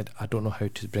this, and they said, I don't know how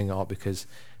to bring it up, because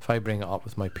if I bring it up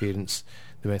with my parents,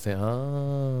 they might think,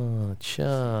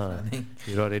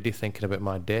 you're already thinking about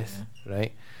my death,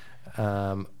 right?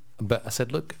 But I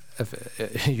said, look,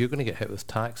 if you're going to get hit with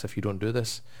tax if you don't do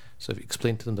this, so if you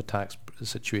explain to them the tax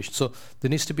situation. So there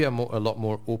needs to be a lot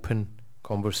more open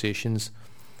conversations.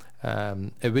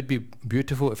 It would be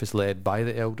beautiful if it's led by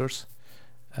the elders.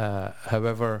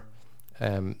 However,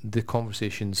 the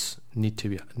conversations need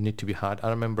to be had. I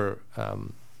remember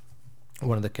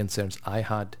one of the concerns I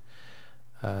had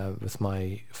with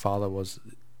my father was,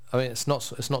 I mean, it's not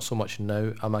so much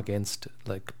now. I'm against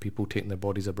like people taking their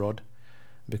bodies abroad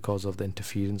because of the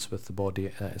interference with the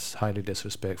body. It's highly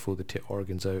disrespectful. They take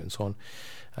organs out and so on,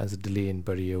 as a delay in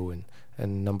burial and a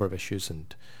number of issues.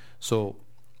 And so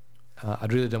I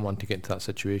really didn't want to get into that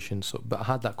situation. So, but I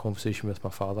had that conversation with my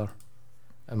father,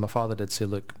 and my father did say,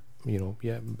 look, you know,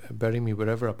 yeah, bury me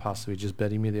wherever I pass away, just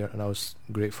bury me there. And I was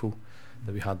grateful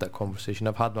that we had that conversation.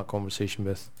 I've had that conversation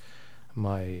with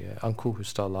my uncle, who's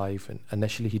still alive, and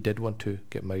initially he did want to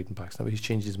get married in Pakistan, but he's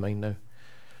changed his mind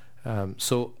now.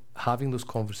 So having those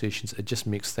conversations, it just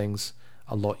makes things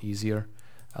a lot easier,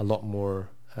 a lot more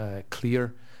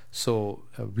clear. So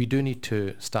we do need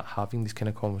to start having these kind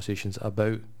of conversations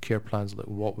about care plans, like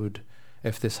what would,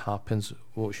 if this happens,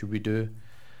 what should we do,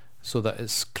 so that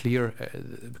it's clear.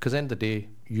 Because at the end of the day,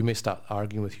 you may start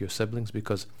arguing with your siblings,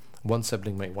 because one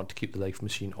sibling might want to keep the life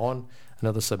machine on,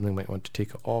 another sibling might want to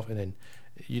take it off, and then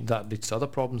that leads to other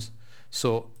problems.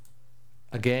 So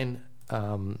again,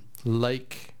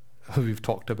 like we've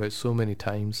talked about so many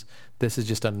times, this is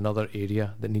just another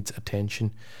area that needs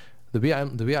attention. The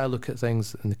way I look at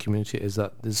things in the community is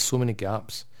that there's so many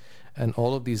gaps, and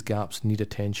all of these gaps need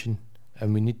attention,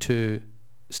 and we need to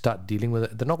start dealing with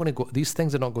it. They're not going to go. These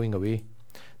things are not going away.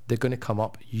 They're going to come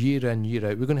up year in, year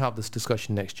out. We're going to have this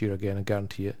discussion next year again, I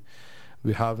guarantee it.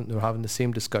 We're having the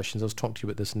same discussions. I was talking to you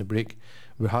about this in the break.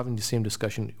 We're having the same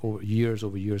discussion over years,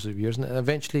 and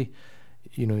eventually,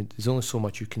 you know, there's only so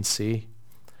much you can say.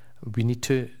 We need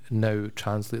to now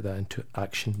translate that into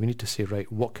action. We need to say,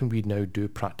 right, what can we now do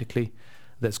practically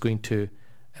that's going to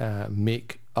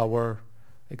make our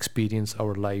experience,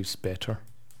 our lives better?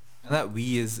 And that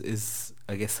we is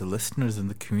I guess the listeners in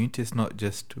the community. It's not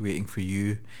just waiting for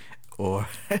you or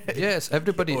yes,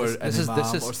 everybody. or this is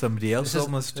or somebody else.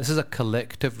 This is a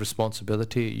collective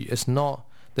responsibility. It's not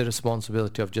the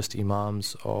responsibility of just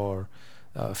imams or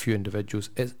a few individuals.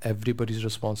 It's everybody's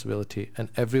responsibility, and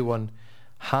everyone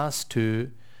has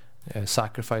to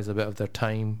sacrifice a bit of their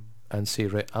time and say,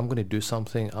 right, I'm going to do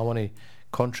something. I want to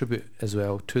contribute as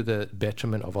well to the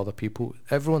betterment of other people.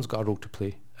 Everyone's got a role to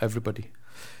play. Everybody.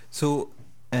 So,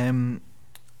 in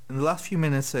the last few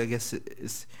minutes, I guess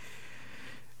it's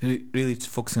really to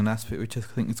focus on an aspect which I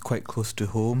think is quite close to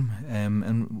home.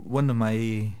 And one of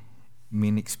my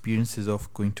main experiences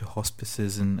of going to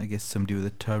hospices, and I guess somebody with a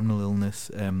terminal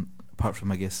illness, apart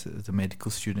from I guess as a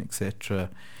medical student, etc.,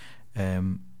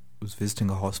 was visiting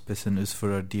a hospice, and it was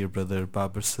for our dear brother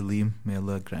Babar Salim. May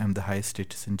Allah grant him the highest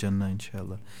status in Jannah,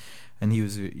 inshallah. And he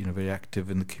was, you know, very active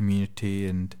in the community,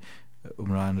 and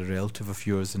Umran, a relative of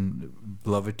yours and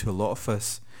beloved to a lot of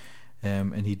us,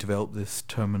 and he developed this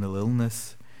terminal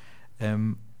illness.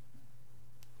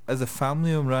 As a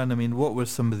family, Umran, I mean, what were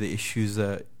some of the issues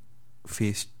that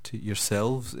faced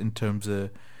yourselves in terms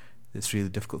of this really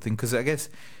difficult thing? Because I guess,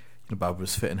 you know, Bab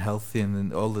was fit and healthy, and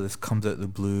then all of this comes out of the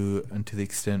blue, and to the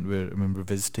extent where I remember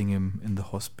visiting him in the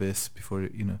hospice before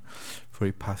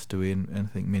he passed away, and I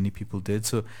think many people did.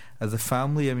 So as a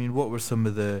family, I mean, what were some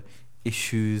of the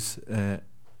issues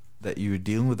that you were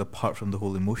dealing with apart from the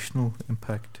whole emotional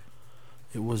impact?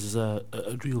 It was a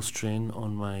real strain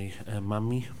on my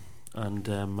mummy and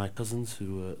my cousins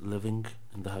who were living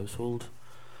in the household.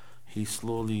 He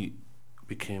slowly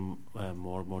became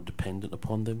more and more dependent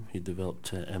upon them. He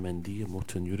developed MND, a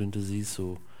motor neurone disease,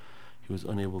 so he was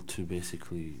unable to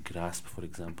basically grasp, for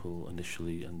example,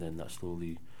 initially, and then that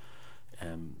slowly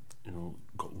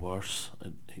got worse.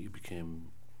 He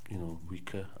became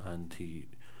weaker, and he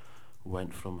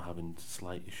went from having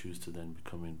slight issues to then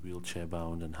becoming wheelchair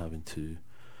bound and having to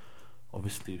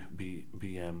obviously be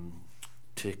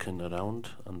taken around,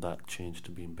 and that changed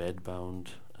to being bed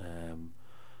bound.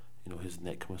 His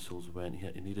neck muscles went.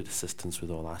 He needed assistance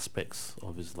with all aspects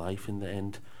of his life in the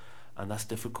end, and that's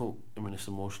difficult. I mean, it's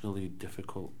emotionally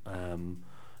difficult.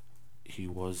 He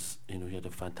had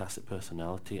a fantastic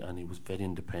personality, and he was very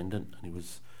independent, and he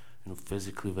was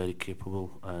physically very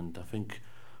capable. And I think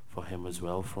for him as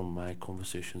well, from my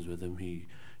conversations with him, he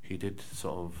did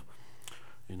sort of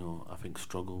I think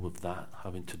struggle with that,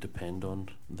 having to depend on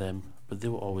them, but they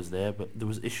were always there. But there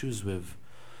was issues with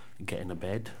getting a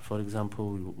bed, for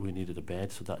example. We needed a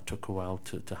bed, so that took a while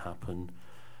to happen.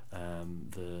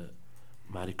 The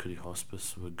Marie Curie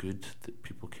hospice were good, that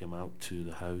people came out to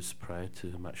the house prior to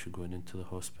him actually going into the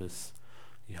hospice.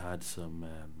 he had some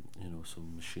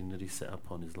some machinery set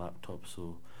up on his laptop,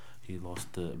 so he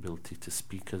lost the ability to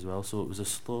speak as well. So it was a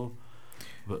slow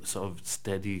but sort of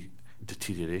steady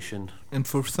deterioration. And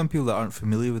for some people that aren't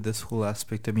familiar with this whole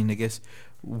aspect, I mean, I guess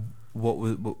what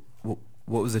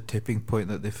was the tipping point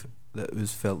that that it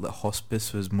was felt that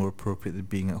hospice was more appropriate than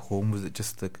being at home? Was it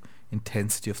just the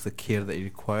intensity of the care that he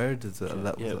required? Is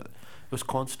that yeah, it was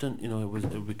constant.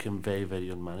 It became very, very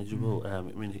unmanageable. I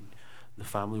mean, the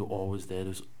family were always there. There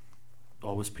was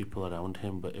always people around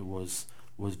him, but it was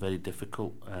very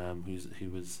difficult. He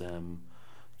was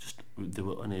just, they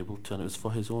were unable to, and it was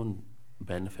for his own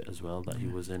benefit as well that he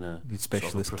was in a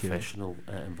specialist sort of professional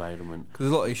environment. Because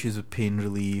there's a lot of issues with pain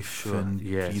relief and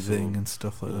breathing and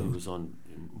stuff like that. He was on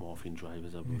morphine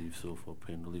drivers, I believe, so for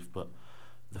pain relief. But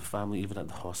the family, even at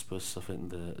the hospice, I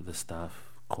think the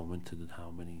staff commented on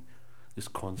how many,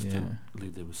 just constantly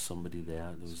there was somebody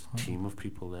there. There was a team of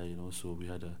people there, so we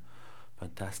had a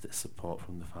fantastic support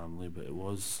from the family, but it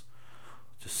was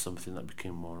just something that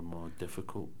became more and more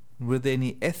difficult. Were there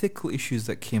any ethical issues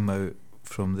that came out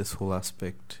from this whole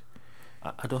aspect?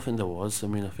 I don't think there was. I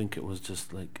mean, I think it was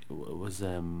just like it was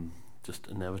just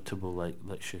inevitable,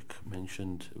 like Sheikh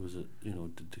mentioned. It was the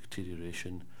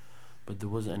deterioration, but there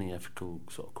wasn't any ethical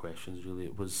sort of questions really.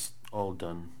 It was all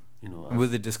done, Were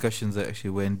the discussions that actually,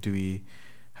 when do we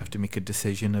have to make a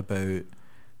decision about,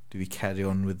 do we carry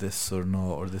on with this or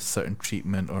not, or this certain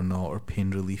treatment or not, or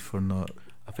pain relief or not?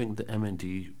 I think the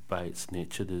MND, by its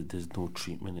nature, there's no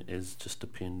treatment. It is just a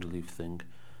pain relief thing.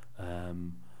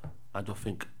 I don't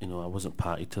think, I wasn't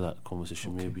party to that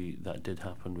conversation. Okay. Maybe that did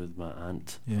happen with my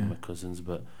aunt and my cousins,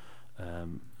 but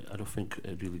I don't think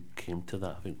it really came to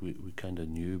that. I think we kind of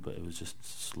knew, but it was just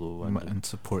slow and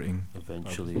supporting.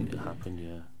 Eventually it happened,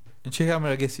 yeah. And Sheikh Amr,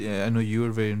 I guess, I know you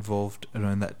were very involved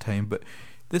around that time, but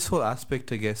this whole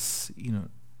aspect, I guess,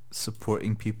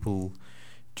 supporting people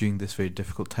during this very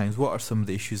difficult times, what are some of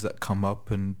the issues that come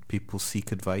up and people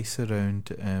seek advice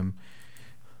around?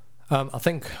 I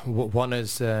think one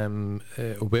is a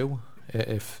will.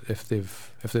 If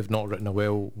they've not written a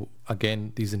will,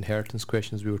 again, these inheritance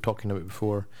questions we were talking about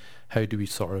before, how do we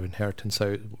sort of inheritance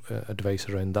out advice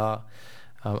around that?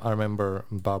 I remember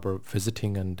Babar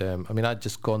visiting, and I'd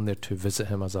just gone there to visit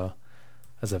him as a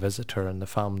visitor, and the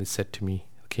family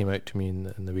came out to me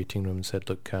in the waiting room and said,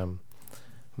 look,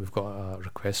 we've got a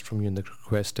request from you, and the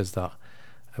request is that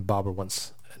Babar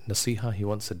wants nasiha, he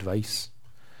wants advice,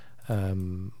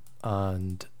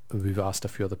 and we've asked a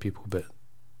few other people, but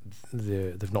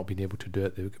they've not been able to do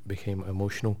it. They became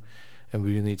emotional, and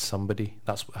we really need somebody.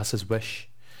 That's his wish.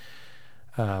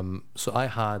 So I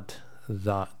had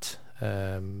that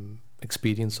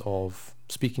experience of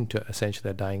speaking to essentially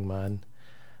a dying man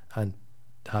and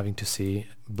having to say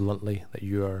bluntly that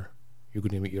you're going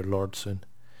to meet your Lord soon,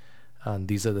 and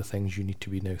these are the things you need to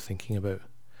be now thinking about.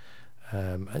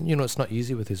 And it's not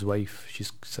easy with his wife.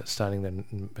 She's standing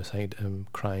there beside him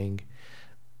crying.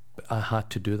 But I had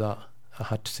to do that. I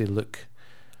had to say, look,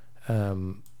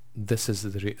 this is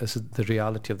the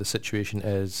reality of the situation,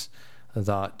 is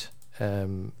that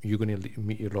you're going to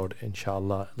meet your Lord,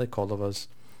 inshallah, like all of us.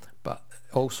 But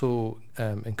also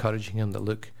encouraging him that,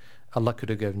 look, Allah could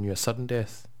have given you a sudden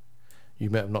death. You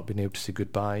might have not been able to say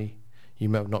goodbye. You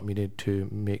might have not been able to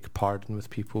make pardon with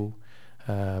people,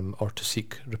 or to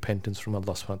seek repentance from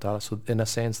Allah subhanahu wa ta'ala. So in a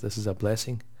sense, this is a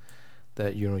blessing,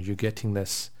 that you're getting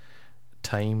this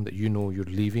time that you're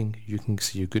leaving. You can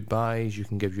say your goodbyes, you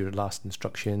can give your last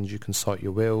instructions, you can sort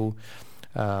your will,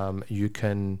 you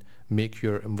can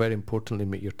very importantly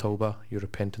make your tawbah, your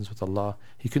repentance with Allah.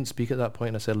 He couldn't speak at that point,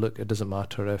 and I said, look, it doesn't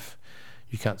matter if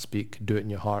you can't speak, do it in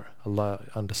your heart. Allah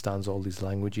understands all these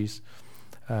languages,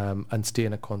 and stay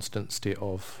in a constant state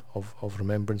of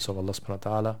remembrance of Allah subhanahu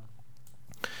wa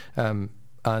ta'ala,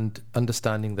 and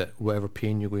understanding that whatever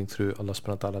pain you're going through, Allah subhanahu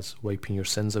wa ta'ala is wiping your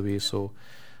sins away. So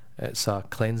it's a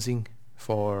cleansing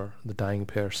for the dying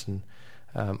person,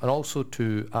 and also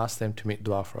to ask them to make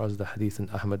dua for us. The hadith in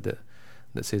Ahmad that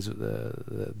says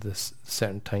the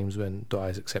certain times when dua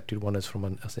is accepted, one is from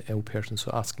an ill person.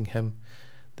 So asking him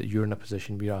that you're in a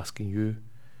position, we're asking you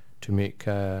to make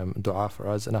dua for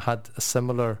us. And I had a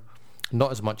similar,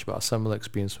 not as much, but a similar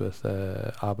experience with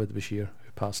Abid Bashir,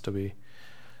 who passed away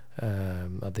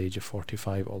at the age of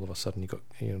 45. All of a sudden he got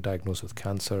diagnosed with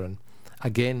cancer, and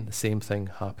again the same thing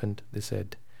happened. They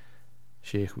said,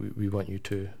 Sheikh, we want you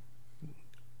to,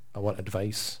 I want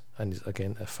advice. And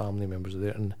again, family members are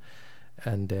there,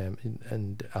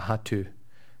 and I had to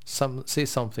say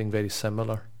something very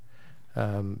similar,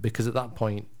 because at that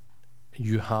point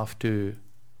you have to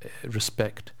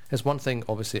respect. It's one thing,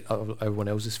 obviously, everyone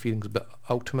else's feelings, but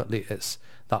ultimately it's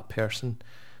that person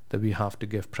that we have to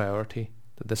give priority.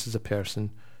 that this is a person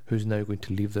who's now going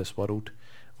to leave this world.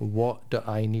 What do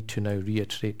I need to now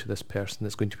reiterate to this person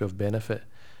that's going to be of benefit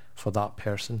for that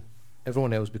person?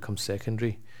 Everyone else becomes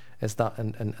secondary. It's that,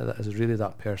 and that is really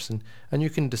that person. And you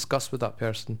can discuss with that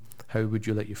person, how would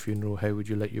you like your funeral? How would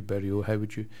you like your burial? How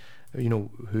would you,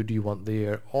 who do you want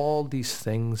there? All these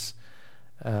things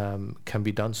can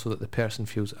be done so that the person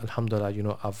feels,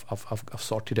 alhamdulillah, I've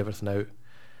sorted everything out.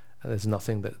 There's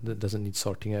nothing that doesn't need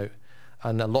sorting out.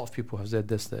 And a lot of people have said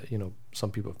this, that, some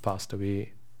people have passed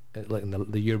away, like in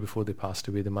the year before they passed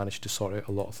away, they managed to sort out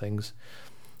a lot of things.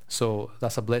 So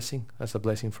that's a blessing. That's a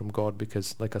blessing from God,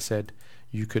 because, like I said,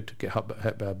 you could get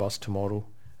hit by a bus tomorrow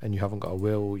and you haven't got a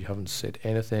will, you haven't said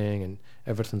anything, and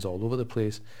everything's all over the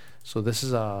place. So this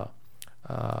is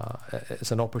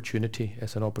it's an opportunity.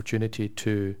 It's an opportunity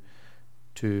to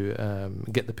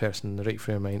get the person in the right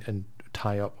frame of mind and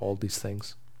tie up all these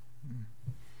things.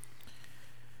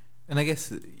 And I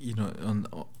guess,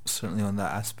 certainly on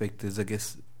that aspect, there's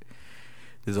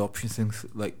options, things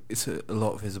like a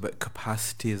lot of it is about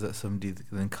capacity, is that somebody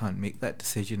then can't make that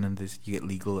decision, and you get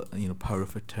legal, power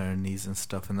of attorneys and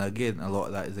stuff. And again, a lot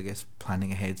of that is, I guess,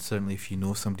 planning ahead. Certainly, if you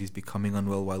know somebody's becoming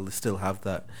unwell, while they still have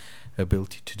that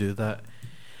ability to do that.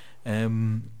 But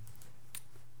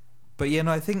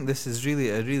I think this is really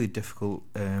a really difficult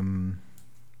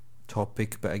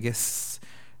topic. But I guess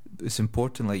it's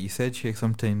important, like you said, Sheikh.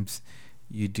 Sometimes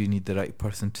you do need the right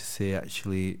person to say,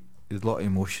 actually, there's a lot of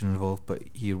emotion involved, but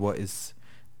here, what is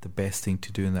the best thing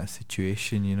to do in that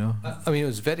situation? I mean, it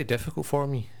was very difficult for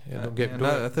me. I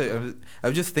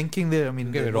was just thinking there. I mean,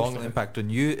 don't get the me wrong, emotional impact on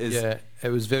you is it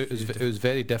was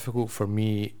very difficult for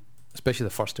me, especially the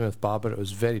first time with Babar. It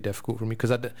was very difficult for me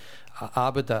because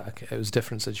Abid, it was a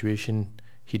different situation.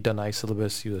 He'd done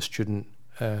I-syllabus. He was a student,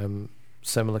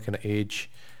 similar kind of age,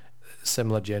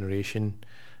 similar generation.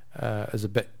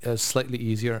 It was slightly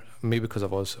easier, maybe because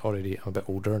I'm a bit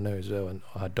older now as well, and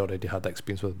I had already had that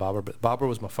experience with Babar. But Babar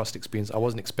was my first experience. I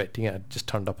wasn't expecting it. I just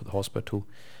turned up at the hospital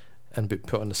and been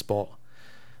put on the spot.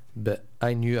 But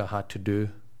I knew I had to do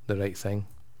the right thing,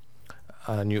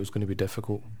 and I knew it was going to be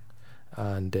difficult.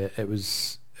 And it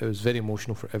was very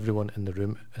emotional for everyone in the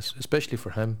room, especially for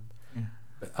him. Yeah.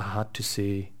 But I had to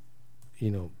say,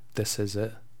 this is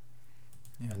it,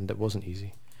 and it wasn't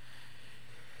easy.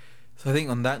 So I think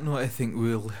on that note, I think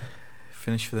we'll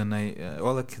finish for the night.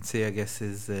 All I can say, I guess,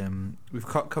 is we've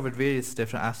covered various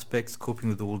different aspects: coping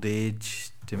with old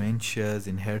age, dementias,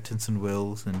 inheritance and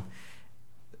wills, and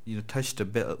touched a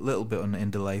little bit on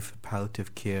end of life,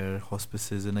 palliative care,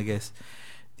 hospices, and I guess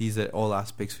these are all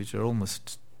aspects which are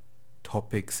almost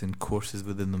topics and courses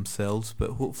within themselves.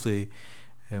 But hopefully,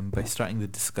 by starting the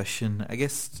discussion, I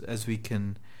guess, as we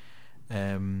can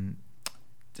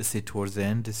just say towards the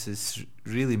end, this is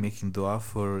really making dua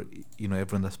for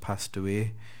everyone that's passed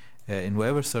away in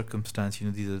whatever circumstance.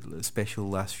 These are special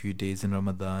last few days in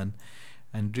Ramadan,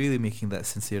 and really making that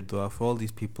sincere dua for all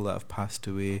these people that have passed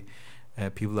away,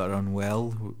 people that are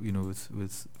unwell,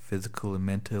 with physical and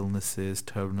mental illnesses,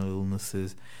 terminal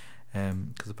illnesses,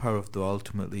 because the power of dua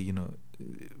ultimately,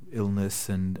 illness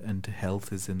and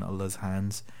health is in Allah's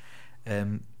hands.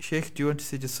 Sheikh, do you want to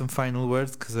say just some final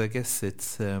words? Because I guess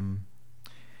it's a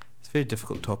very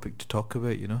difficult topic to talk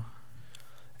about,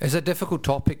 It's a difficult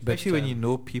topic, especially when you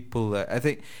know people. I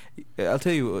think I'll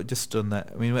tell you just on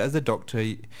that. I mean, as a doctor,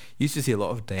 you used to see a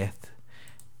lot of death,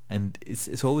 and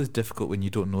it's always difficult when you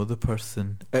don't know the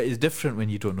person. It's different when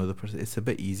you don't know the person. It's a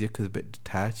bit easier because it's a bit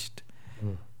detached.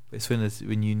 It's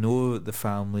when you know the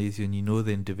families, when you know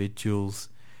the individuals,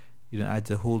 it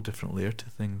adds a whole different layer to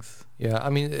things. Yeah, I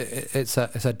mean, it's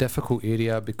a difficult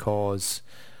area because.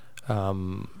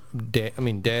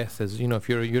 Death is, if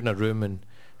you're in a room and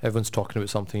everyone's talking about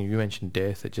something, you mention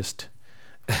death, it just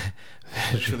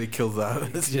literally kills the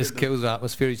atmosphere. It just kills the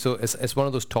atmosphere. So it's one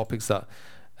of those topics that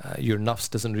your nafs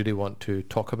doesn't really want to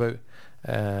talk about.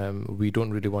 We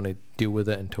don't really want to deal with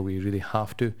it until we really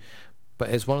have to. But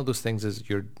it's one of those things is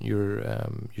you're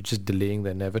just delaying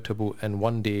the inevitable, and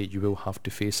one day you will have to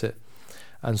face it.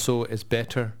 And so it's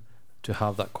better to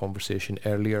have that conversation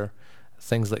earlier.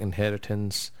 Things like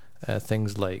inheritance.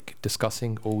 Things like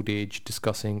discussing old age,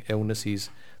 discussing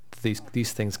illnesses,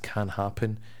 these things can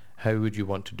happen. How would you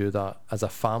want to do that? As a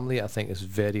family, I think it's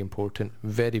very important,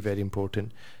 very, very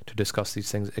important to discuss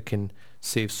these things. It can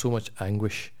save so much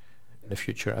anguish in the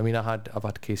future. I mean, I've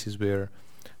had cases where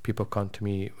people come to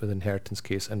me with an inheritance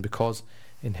case, and because,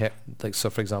 so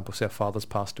for example, say a father's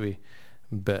passed away,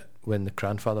 but when the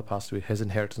grandfather passed away, his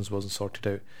inheritance wasn't sorted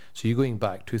out. So you're going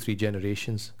back 2-3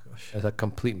 generations. Gosh. It's a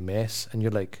complete mess, and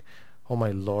you're like, oh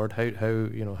my Lord, how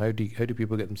do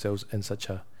people get themselves in such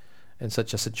in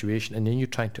such a situation, and then you're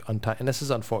trying to untie. And this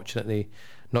is unfortunately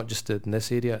not just in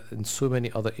this area, in so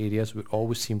many other areas, we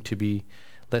always seem to be,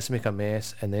 let's make a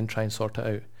mess and then try and sort it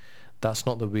out. That's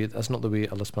not the way Allah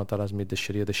subhanahu wa ta'ala has made the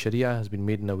Sharia. The Sharia has been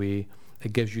made in a way,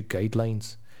 it gives you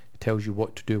guidelines, it tells you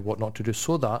what to do, what not to do,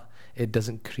 so that it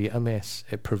doesn't create a mess.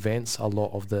 It prevents a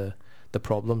lot of the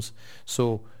problems.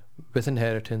 So with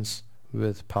inheritance,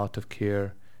 with palliative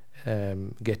care,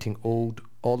 getting old,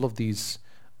 all of these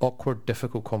awkward,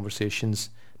 difficult conversations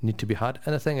need to be had.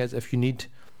 And the thing is, if you need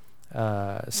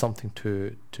something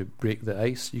to break the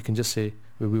ice, you can just say,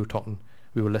 we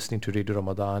were listening to Radio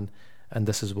Ramadan and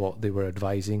this is what they were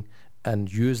advising,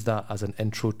 and use that as an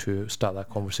intro to start that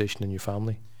conversation in your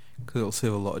family. Because it'll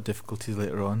save a lot of difficulties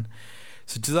later on.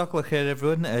 So Jazakallah khair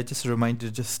everyone. Just a reminder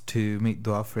just to make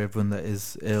dua for everyone that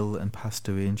is ill and passed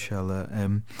away, inshallah.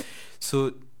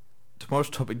 So tomorrow's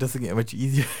topic doesn't get much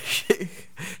easier.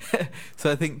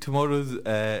 So I think tomorrow's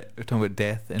we're talking about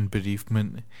death and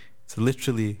bereavement. So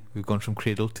literally we've gone from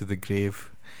cradle to the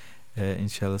grave,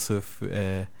 inshallah. So if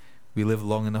we live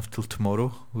long enough till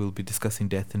tomorrow, we'll be discussing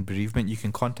death and bereavement. You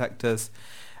can contact us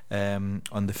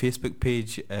on the Facebook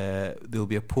page. There'll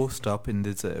be a post up, and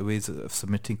there's ways of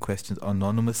submitting questions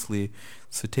anonymously,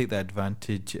 so take that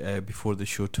advantage before the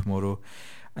show tomorrow.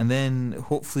 And then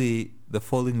hopefully the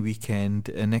following weekend,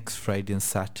 next Friday and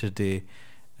Saturday,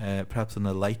 perhaps on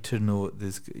a lighter note,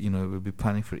 we'll be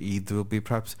planning for Eid. We'll be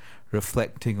perhaps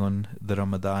reflecting on the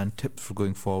Ramadan tips for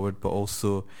going forward, but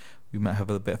also we might have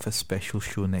a bit of a special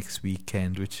show next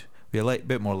weekend, which we are a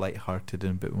bit more light-hearted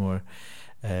and a bit more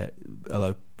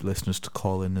allow listeners to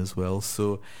call in as well.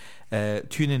 So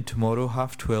tune in tomorrow,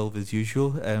 12:30 as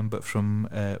usual. But from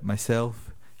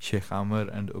myself, Sheikh Amr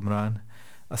and Umran,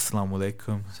 Assalamu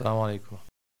alaikum. Assalamu alaikum.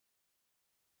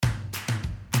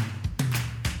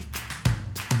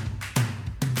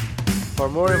 For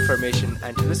more information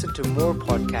and to listen to more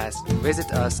podcasts,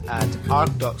 visit us at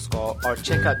arc.score or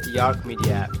check out the Arc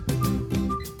Media app.